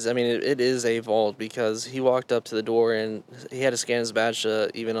didn't realize. I mean, it is a vault because he walked up to the door and he had to scan his badge to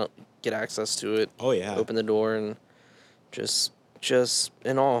even get access to it. Oh, yeah. Open the door and just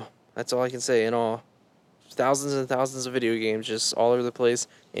in awe. That's all I can say. In awe. Thousands and thousands of video games just all over the place.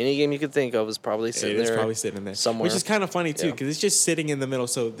 Any game you could think of is probably sitting there. It's probably sitting in there somewhere. which is kind of funny too, Yeah. because it's just sitting in the middle.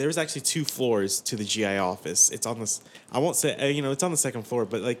 So there's actually 2 floors to the GI office. It's on this. I won't say it's on the 2nd floor,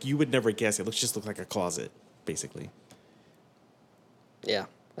 but like you would never guess. It just looks like a closet, basically. Yeah,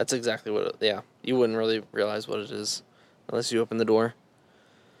 that's exactly what. You wouldn't really realize what it is unless you open the door.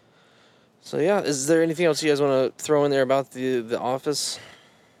 So yeah, is there anything else you guys want to throw in there about the office?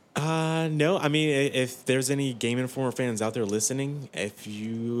 No. I mean, if there's any Game Informer fans out there listening, if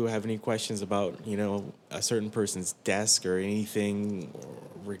you have any questions about a certain person's desk or anything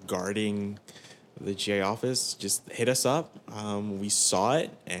regarding the GA office, just hit us up. We saw it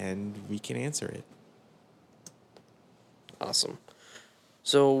and we can answer it. Awesome.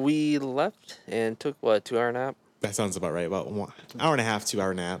 So we left and took 2-hour nap. That sounds about right. About 1 hour and a half, 2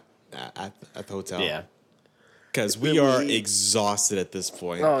 hour nap at the hotel. yeah. Because we are exhausted at this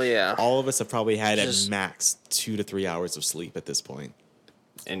point. Oh, yeah. All of us have probably had Just- at max 2 to 3 hours of sleep at this point.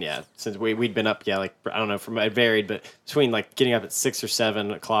 And yeah, since we'd been up, like I don't know, it varied, but between like getting up at 6 or 7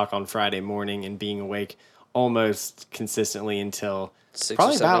 o'clock on Friday morning and being awake almost consistently until 6 or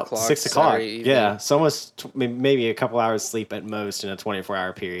probably 7 about o'clock 6 o'clock. Saturday evening. Yeah, so almost maybe a couple hours sleep at most in a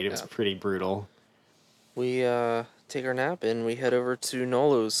 24-hour period. It was Yeah. pretty brutal. We take our nap and we head over to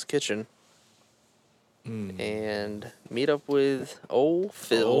Nolo's kitchen and meet up with old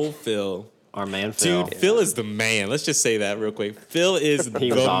Phil. Old Phil. Our man Phil. Dude, Phil is the man. Let's just say that real quick. Phil is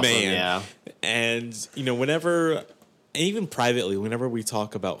He was the awesome, man. yeah. And, whenever even privately, whenever we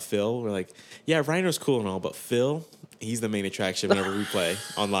talk about Phil, we're like, yeah, Reiner's cool and all, but Phil, he's the main attraction whenever we play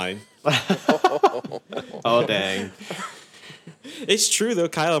online. Oh, dang. It's true though,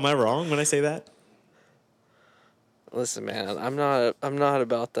 Kyle. Am I wrong when I say that? Listen, man, I'm not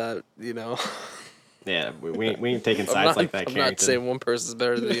about that, Yeah, we ain't taking sides like that, I'm Carrington. not saying one person's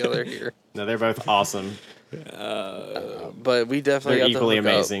better than the other here. No, they're both awesome. But we definitely They're got equally the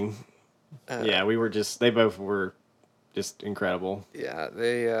hookup. amazing. Yeah, they both were just incredible. Yeah,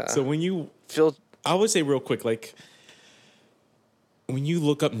 they. So when you Phil, I would say real quick, like when you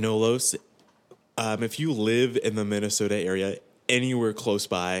look up Nolos, if you live in the Minnesota area, anywhere close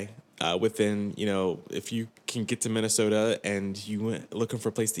by, within, if you can get to Minnesota and you went looking for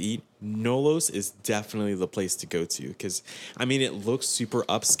a place to eat, Nolos is definitely the place to go to. Because, it looks super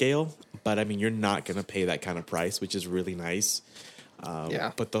upscale, but, you're not going to pay that kind of price, which is really nice.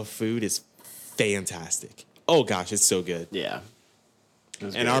 Yeah. But the food is fantastic. Oh, gosh, it's so good. Yeah.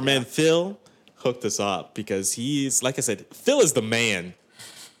 And our man Phil hooked us up because he's, like I said, Phil is the man.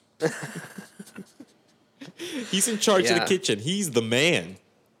 He's in charge of the Yeah. kitchen. He's the man.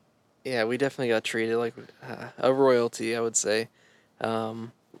 Yeah, we definitely got treated like a royalty, I would say.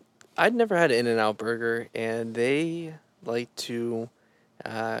 I'd never had an In-N-Out burger, and they like to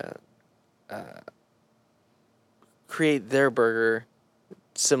create their burger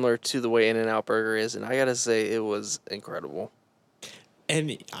similar to the way In-N-Out burger is, and I gotta say it was incredible.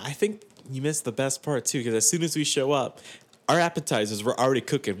 And I think you missed the best part, too, because as soon as we show up, our appetizers were already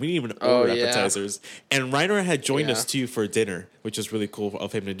cooking. We didn't even order yeah. appetizers. And Reiner had joined Yeah. us, too, for dinner, which was really cool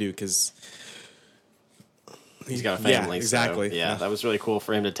of him to do because He's got a family. Yeah, exactly. So, yeah, that was really cool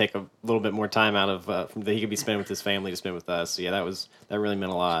for him to take a little bit more time out of that he could be spending with his family to spend with us. So, yeah, that really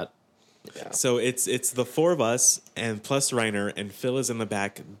meant a lot. Yeah. So it's the four of us and plus Reiner, and Phil is in the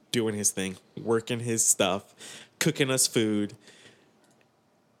back doing his thing, working his stuff, cooking us food.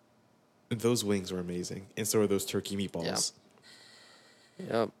 Those wings were amazing, and so are those turkey meatballs.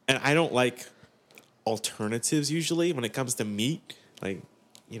 Yep. And I don't like alternatives usually when it comes to meat, like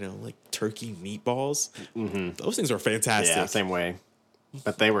turkey meatballs. Mm-hmm. Those things are fantastic. Yeah, same way.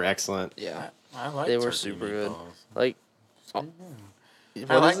 But they were excellent. Yeah. I like They were turkey super meatballs. good. Like,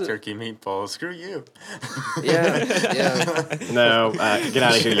 I like turkey meatballs. Screw you. Yeah. No, get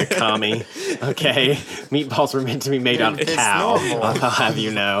out of here, you commie. Okay, meatballs were meant to be made on It's cow. normal. I'll have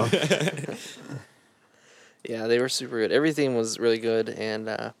you know. Yeah, they were super good. Everything was really good, and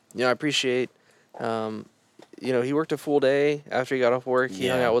I appreciate. He worked a full day after he got off work. He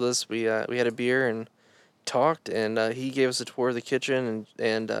hung Yeah. out with us. We had a beer and talked, and he gave us a tour of the kitchen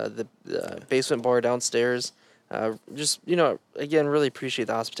and the basement bar downstairs. Again, really appreciate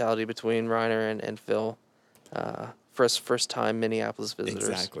the hospitality between Reiner and Phil. First time Minneapolis visitors.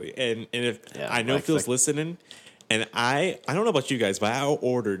 Exactly. And if Yeah, I know Phil's listening, and I don't know about you guys, but I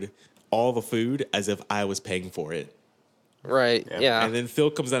ordered all the food as if I was paying for it. Right. Yeah. And then Phil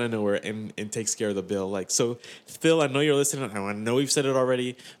comes out of nowhere and takes care of the bill. So, Phil, I know you're listening. I know we've said it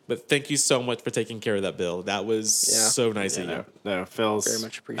already, but thank you so much for taking care of that bill. That was so nice of you. No, Phil's, Very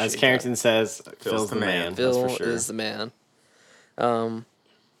much appreciate as Carrington says, Phil's the man. Phil that's for sure. is the man.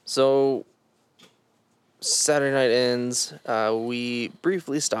 So Saturday night ends. We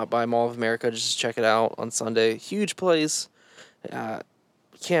briefly stopped by Mall of America just to check it out on Sunday. Huge place.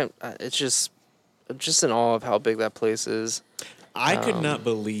 It's just in awe of how big that place is. I could not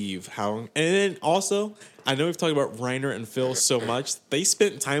believe how. And then also, I know we've talked about Reiner and Phil so much. They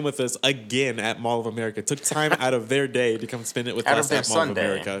spent time with us again at Mall of America. Took time out of their day to come spend it with Out us of their at Mall Sunday. of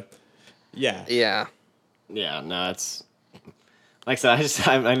America. Yeah. Yeah. Yeah, no, it's like I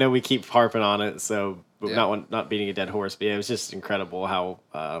said. I know we keep harping on it, so not beating a dead horse. But yeah, it was just incredible how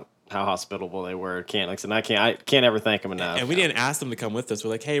hospitable they were. I can't ever thank them enough. And we didn't ask them to come with us. We're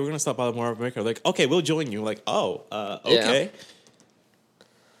like, hey, we're gonna stop by the Mall of America. We're like, okay, we'll join you. We're like, oh, okay.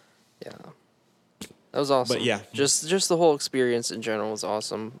 Yeah. That was awesome. But yeah. Just the whole experience in general was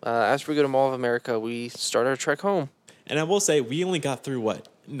awesome. After we go to Mall of America, we start our trek home. And I will say, we only got through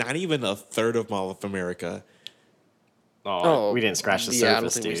not even a third of Mall of America. Oh, we didn't scratch the surface, I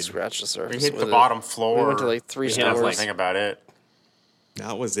don't think dude. we scratched the surface. We hit the with it. bottom floor. We went to like 3 We stores. didn't think about it.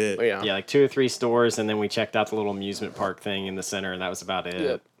 That was it. Oh, yeah. Yeah, like 2 or 3 stores, and then we checked out the little amusement park thing in the center, and that was about it.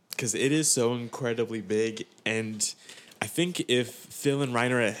 Yep. Because it is so incredibly big. And I think if Phil and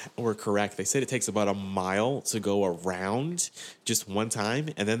Reiner were correct, they said it takes about a mile to go around just one time.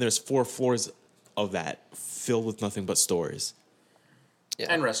 And then there's 4 floors of that filled with nothing but stores. Yeah.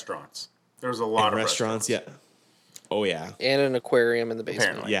 And restaurants. There was a lot And of restaurants, yeah. Oh, yeah. And an aquarium in the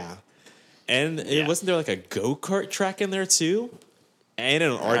basement. Apparently. Yeah. And it wasn't there like a go-kart track in there too? and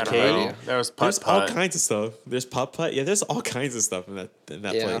an I don't arcade. know. There was There's putt all putt. kinds of stuff. There's putt putt. Yeah, there's all kinds of stuff in that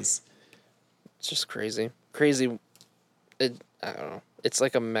Yeah. place. It's just crazy. Crazy. I don't know. It's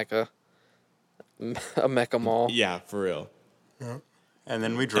like a mecca. A mecca mall. Yeah, for real. And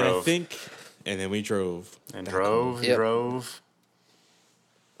then we And I drove. think, and then we drove. And back drove home. and Yep. drove.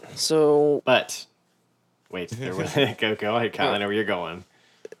 So, But wait, there was, go ahead, Kyle. I know where you're going.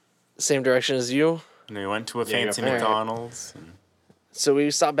 same direction as you. And we went to a Yeah, you fancy go for it. McDonald's. And So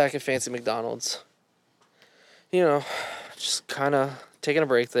we stopped back at Fancy McDonald's. You know, just kind of taking a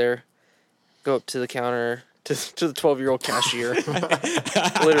break there. Go up to the counter to the 12-year-old cashier.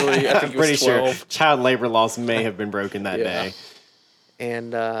 Literally, I think I'm it was pretty 12. sure child labor laws may have been broken that Yeah. day.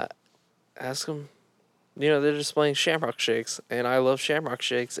 And ask them. You know, they're displaying Shamrock Shakes, and I love Shamrock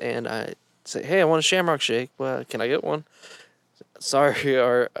Shakes. And I say, "Hey, I want a Shamrock Shake. Well, can I get one?" Sorry,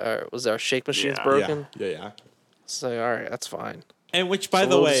 was our shake machines Yeah. broken? Yeah. So all right, that's fine. And which, by So a the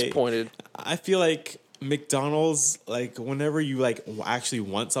little way, disappointed. I feel like McDonald's, like whenever you like actually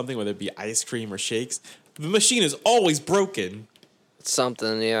want something, whether it be ice cream or shakes, the machine is always broken. It's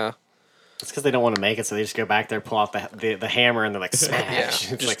something, yeah. It's because they don't want to make it, so they just go back there, pull out the hammer, and they're like, smash. Yeah, It's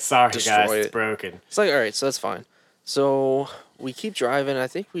just like, sorry, destroy guys, it. it's broken. It's like, all right, so that's fine. So we keep driving. I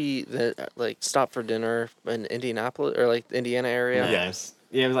think we like stopped for dinner in Indianapolis or like the Indiana area. Yes.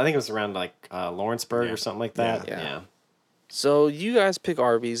 Yeah, I think it was around like Lawrenceburg or something like that. Yeah. Yeah. So you guys pick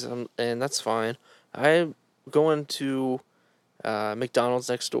Arby's, and that's fine. I'm going to McDonald's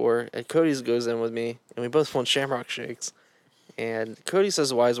next door, and Cody's goes in with me, and we both want Shamrock Shakes. And Cody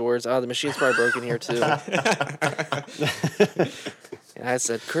says wise words. Oh, the machine's probably broken here too. And I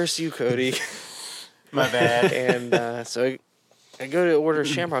said, "Curse you, Cody." my bad. And so I go to order a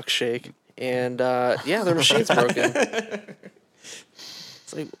Shamrock Shake, and yeah, their machine's broken.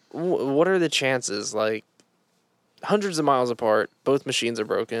 It's like, what are the chances? Like, hundreds of miles apart, both machines are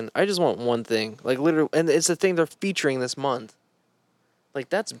broken. I just want one thing, like literally, and it's the thing they're featuring this month. Like,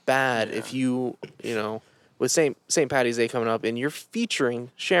 that's bad if you know, with St. Patty's Day coming up, and you're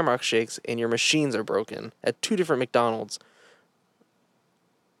featuring Shamrock Shakes, and your machines are broken at 2 different McDonald's.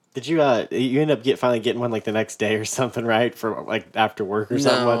 Did you you end up finally getting one like the next day or something, right? For like after work or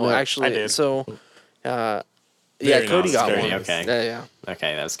something? No, wasn't it? actually, I did. so, yeah, Very Cody nice, got very one. nice. Okay. Yeah.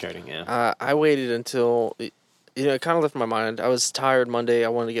 Okay, that was coding, yeah. I waited until, you know, it kind of left my mind. I was tired Monday. I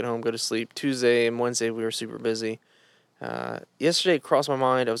wanted to get home, go to sleep. Tuesday and Wednesday, we were super busy. Yesterday, it crossed my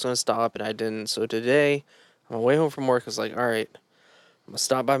mind. I was going to stop, and I didn't. So today, on my way home from work, I was like, all right, I'm going to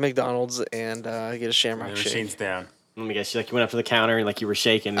stop by McDonald's and get a Shamrock The Shake. machine's down. Let me guess, you went up to the counter and like you were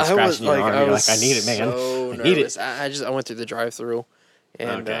shaking and I was scratching your arm. You're like, I need it, man. so I need nervous. it. I went through the drive-thru,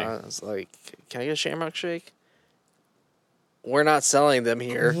 and Okay. I was like, "Can I get a Shamrock Shake?" We're not selling them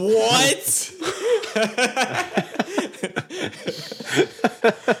here. What?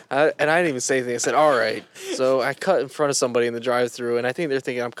 And I didn't even say anything. I said, "All right." So I cut in front of somebody in the drive-thru, and I think they're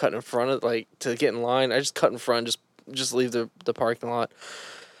thinking I'm cutting in front of like to get in line. I just cut in front, just leave the parking lot.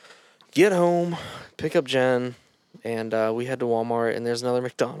 Get home, pick up Jen, and we head to Walmart, and there's another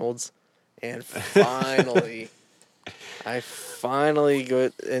McDonald's, and finally, I finally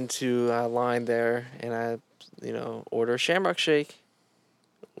go into a line there, and I, order a Shamrock Shake.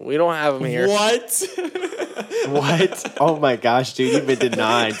 We don't have them here. What? What? Oh my gosh, dude, you've been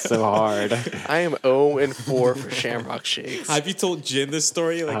denied so hard. I am 0-4 for Shamrock Shakes. Have you told Jen this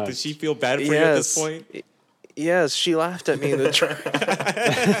story? Like, does she feel bad for you at this point? Yes, she laughed at me in the drive.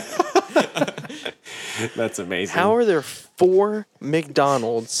 That's amazing. How are there 4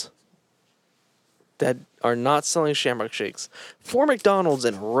 McDonald's that are not selling Shamrock Shakes? 4 McDonald's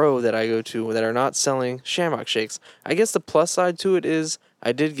in a row that I go to that are not selling Shamrock Shakes. I guess the plus side to it is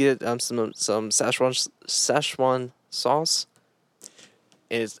I did get some Szechuan sauce.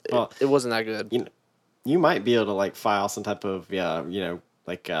 It wasn't that good. You might be able to like file some type of I don't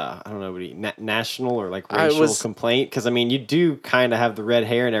know, national or like racial complaint, because I mean you do kind of have the red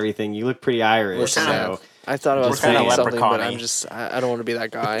hair and everything. You look pretty Irish. So I thought about just saying saying. something, but I don't want to be that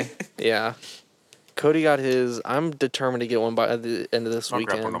guy. Yeah. Cody got his. I'm determined to get one by the end of this I'll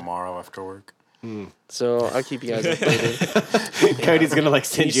grab weekend. one tomorrow after work. So I'll keep you guys updated. Cody's gonna like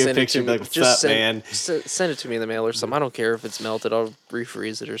send you a Send it picture to and be me. like, "What's up, man?" Send it to me in the mail or something. I don't care if it's melted. I'll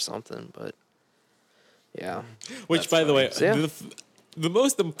refreeze it or something. But yeah. Which, by the way, So, yeah. the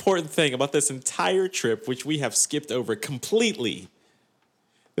most important thing about this entire trip, which we have skipped over completely,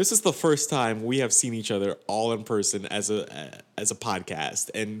 this is the first time we have seen each other all in person as a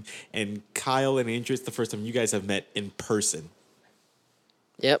podcast, and Kyle and Andrew, it's the first time you guys have met in person.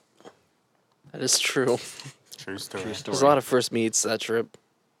 Yep. That is true. True story. There's a lot of first meets that trip.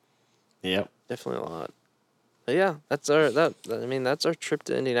 Yep. Definitely a lot. But yeah, that's our trip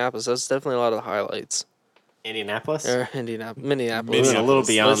to Indianapolis. That's definitely a lot of the highlights. Indianapolis? Or Minneapolis. It was a little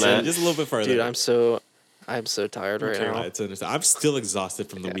beyond that. Just a little bit further. Dude, I'm so tired right now. It's understand. I'm still exhausted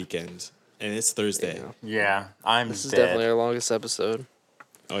from the weekend, and it's Thursday. Yeah, I'm This is dead. definitely our longest episode.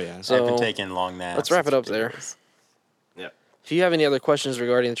 Oh yeah. So I've been taking long naps. let's wrap it up there. Yep. If you have any other questions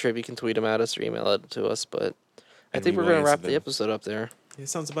regarding the trip, you can tweet them at us or email it to us. But I And think we we're will going to wrap answer the them. episode up there. It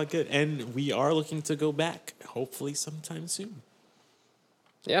sounds about good, and we are looking to go back, hopefully sometime soon.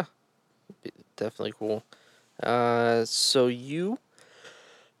 Yeah, definitely cool. So you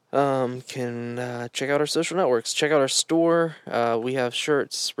can check out our social networks. Check out our store. We have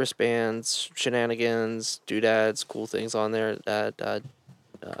shirts, wristbands, shenanigans, doodads, cool things on there. That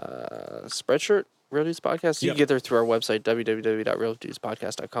Spreadshirt, Real Dudes Podcast. You Yep. can get there through our website,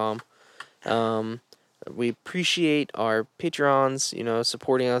 www.realdudespodcast.com. We appreciate our Patreons,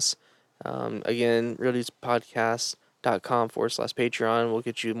 supporting us. Again, realdudespodcast.com/Patreon will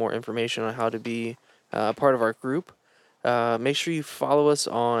get you more information on how to be a part of our group. Make sure you follow us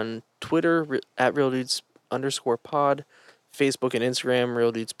on Twitter at RealDudes_pod, Facebook and Instagram,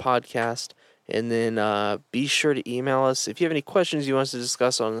 Real Dudes Podcast. And then be sure to email us. If you have any questions you want us to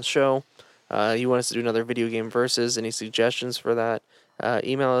discuss on the show, you want us to do another video game versus, any suggestions for that,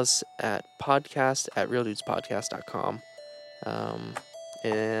 email us at podcast@realdudespodcast.com.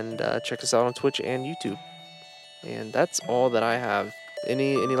 And check us out on Twitch and YouTube. And that's all that I have.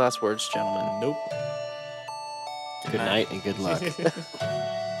 Any last words, gentlemen? Nope. Good night and good luck. All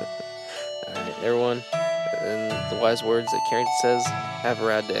right, everyone. And the wise words that Carrington says, have a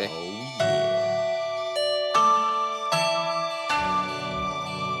rad day. Oh yeah.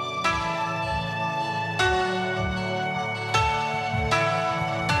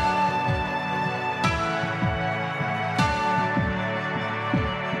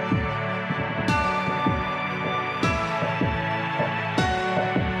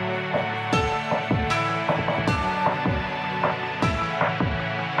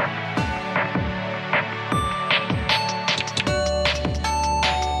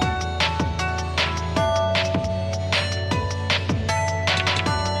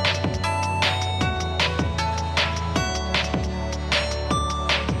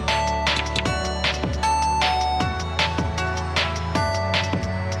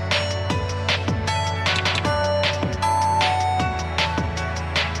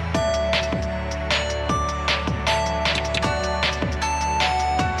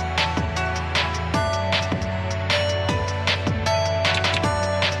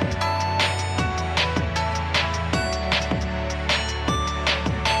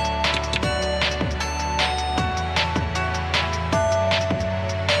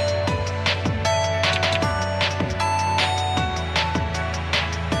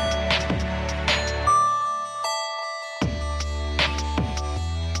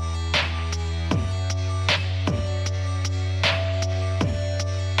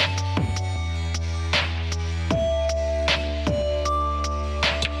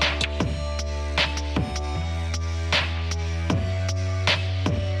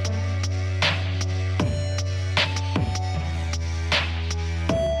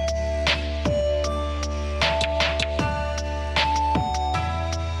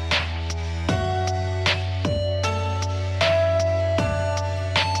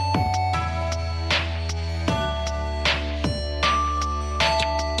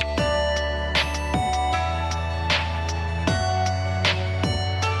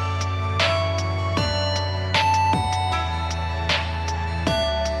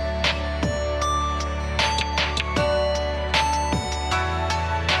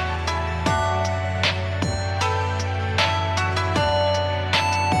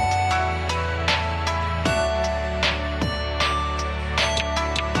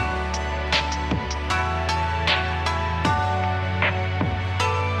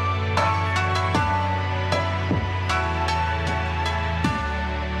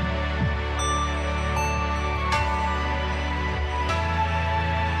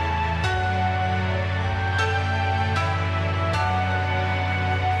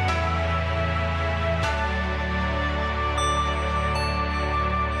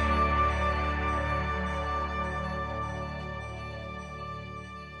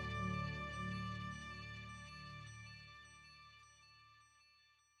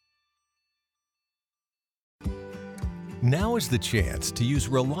 Now is the chance to use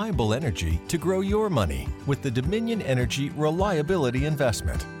reliable energy to grow your money with the Dominion Energy Reliability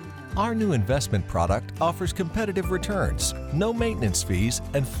Investment. Our new investment product offers competitive returns, no maintenance fees,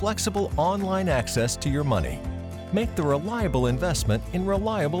 and flexible online access to your money. Make the reliable investment in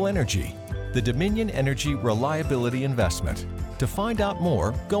reliable energy. the Dominion Energy Reliability Investment. To find out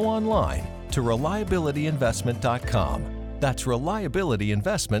more, go online to reliabilityinvestment.com. That's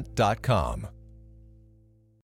reliabilityinvestment.com.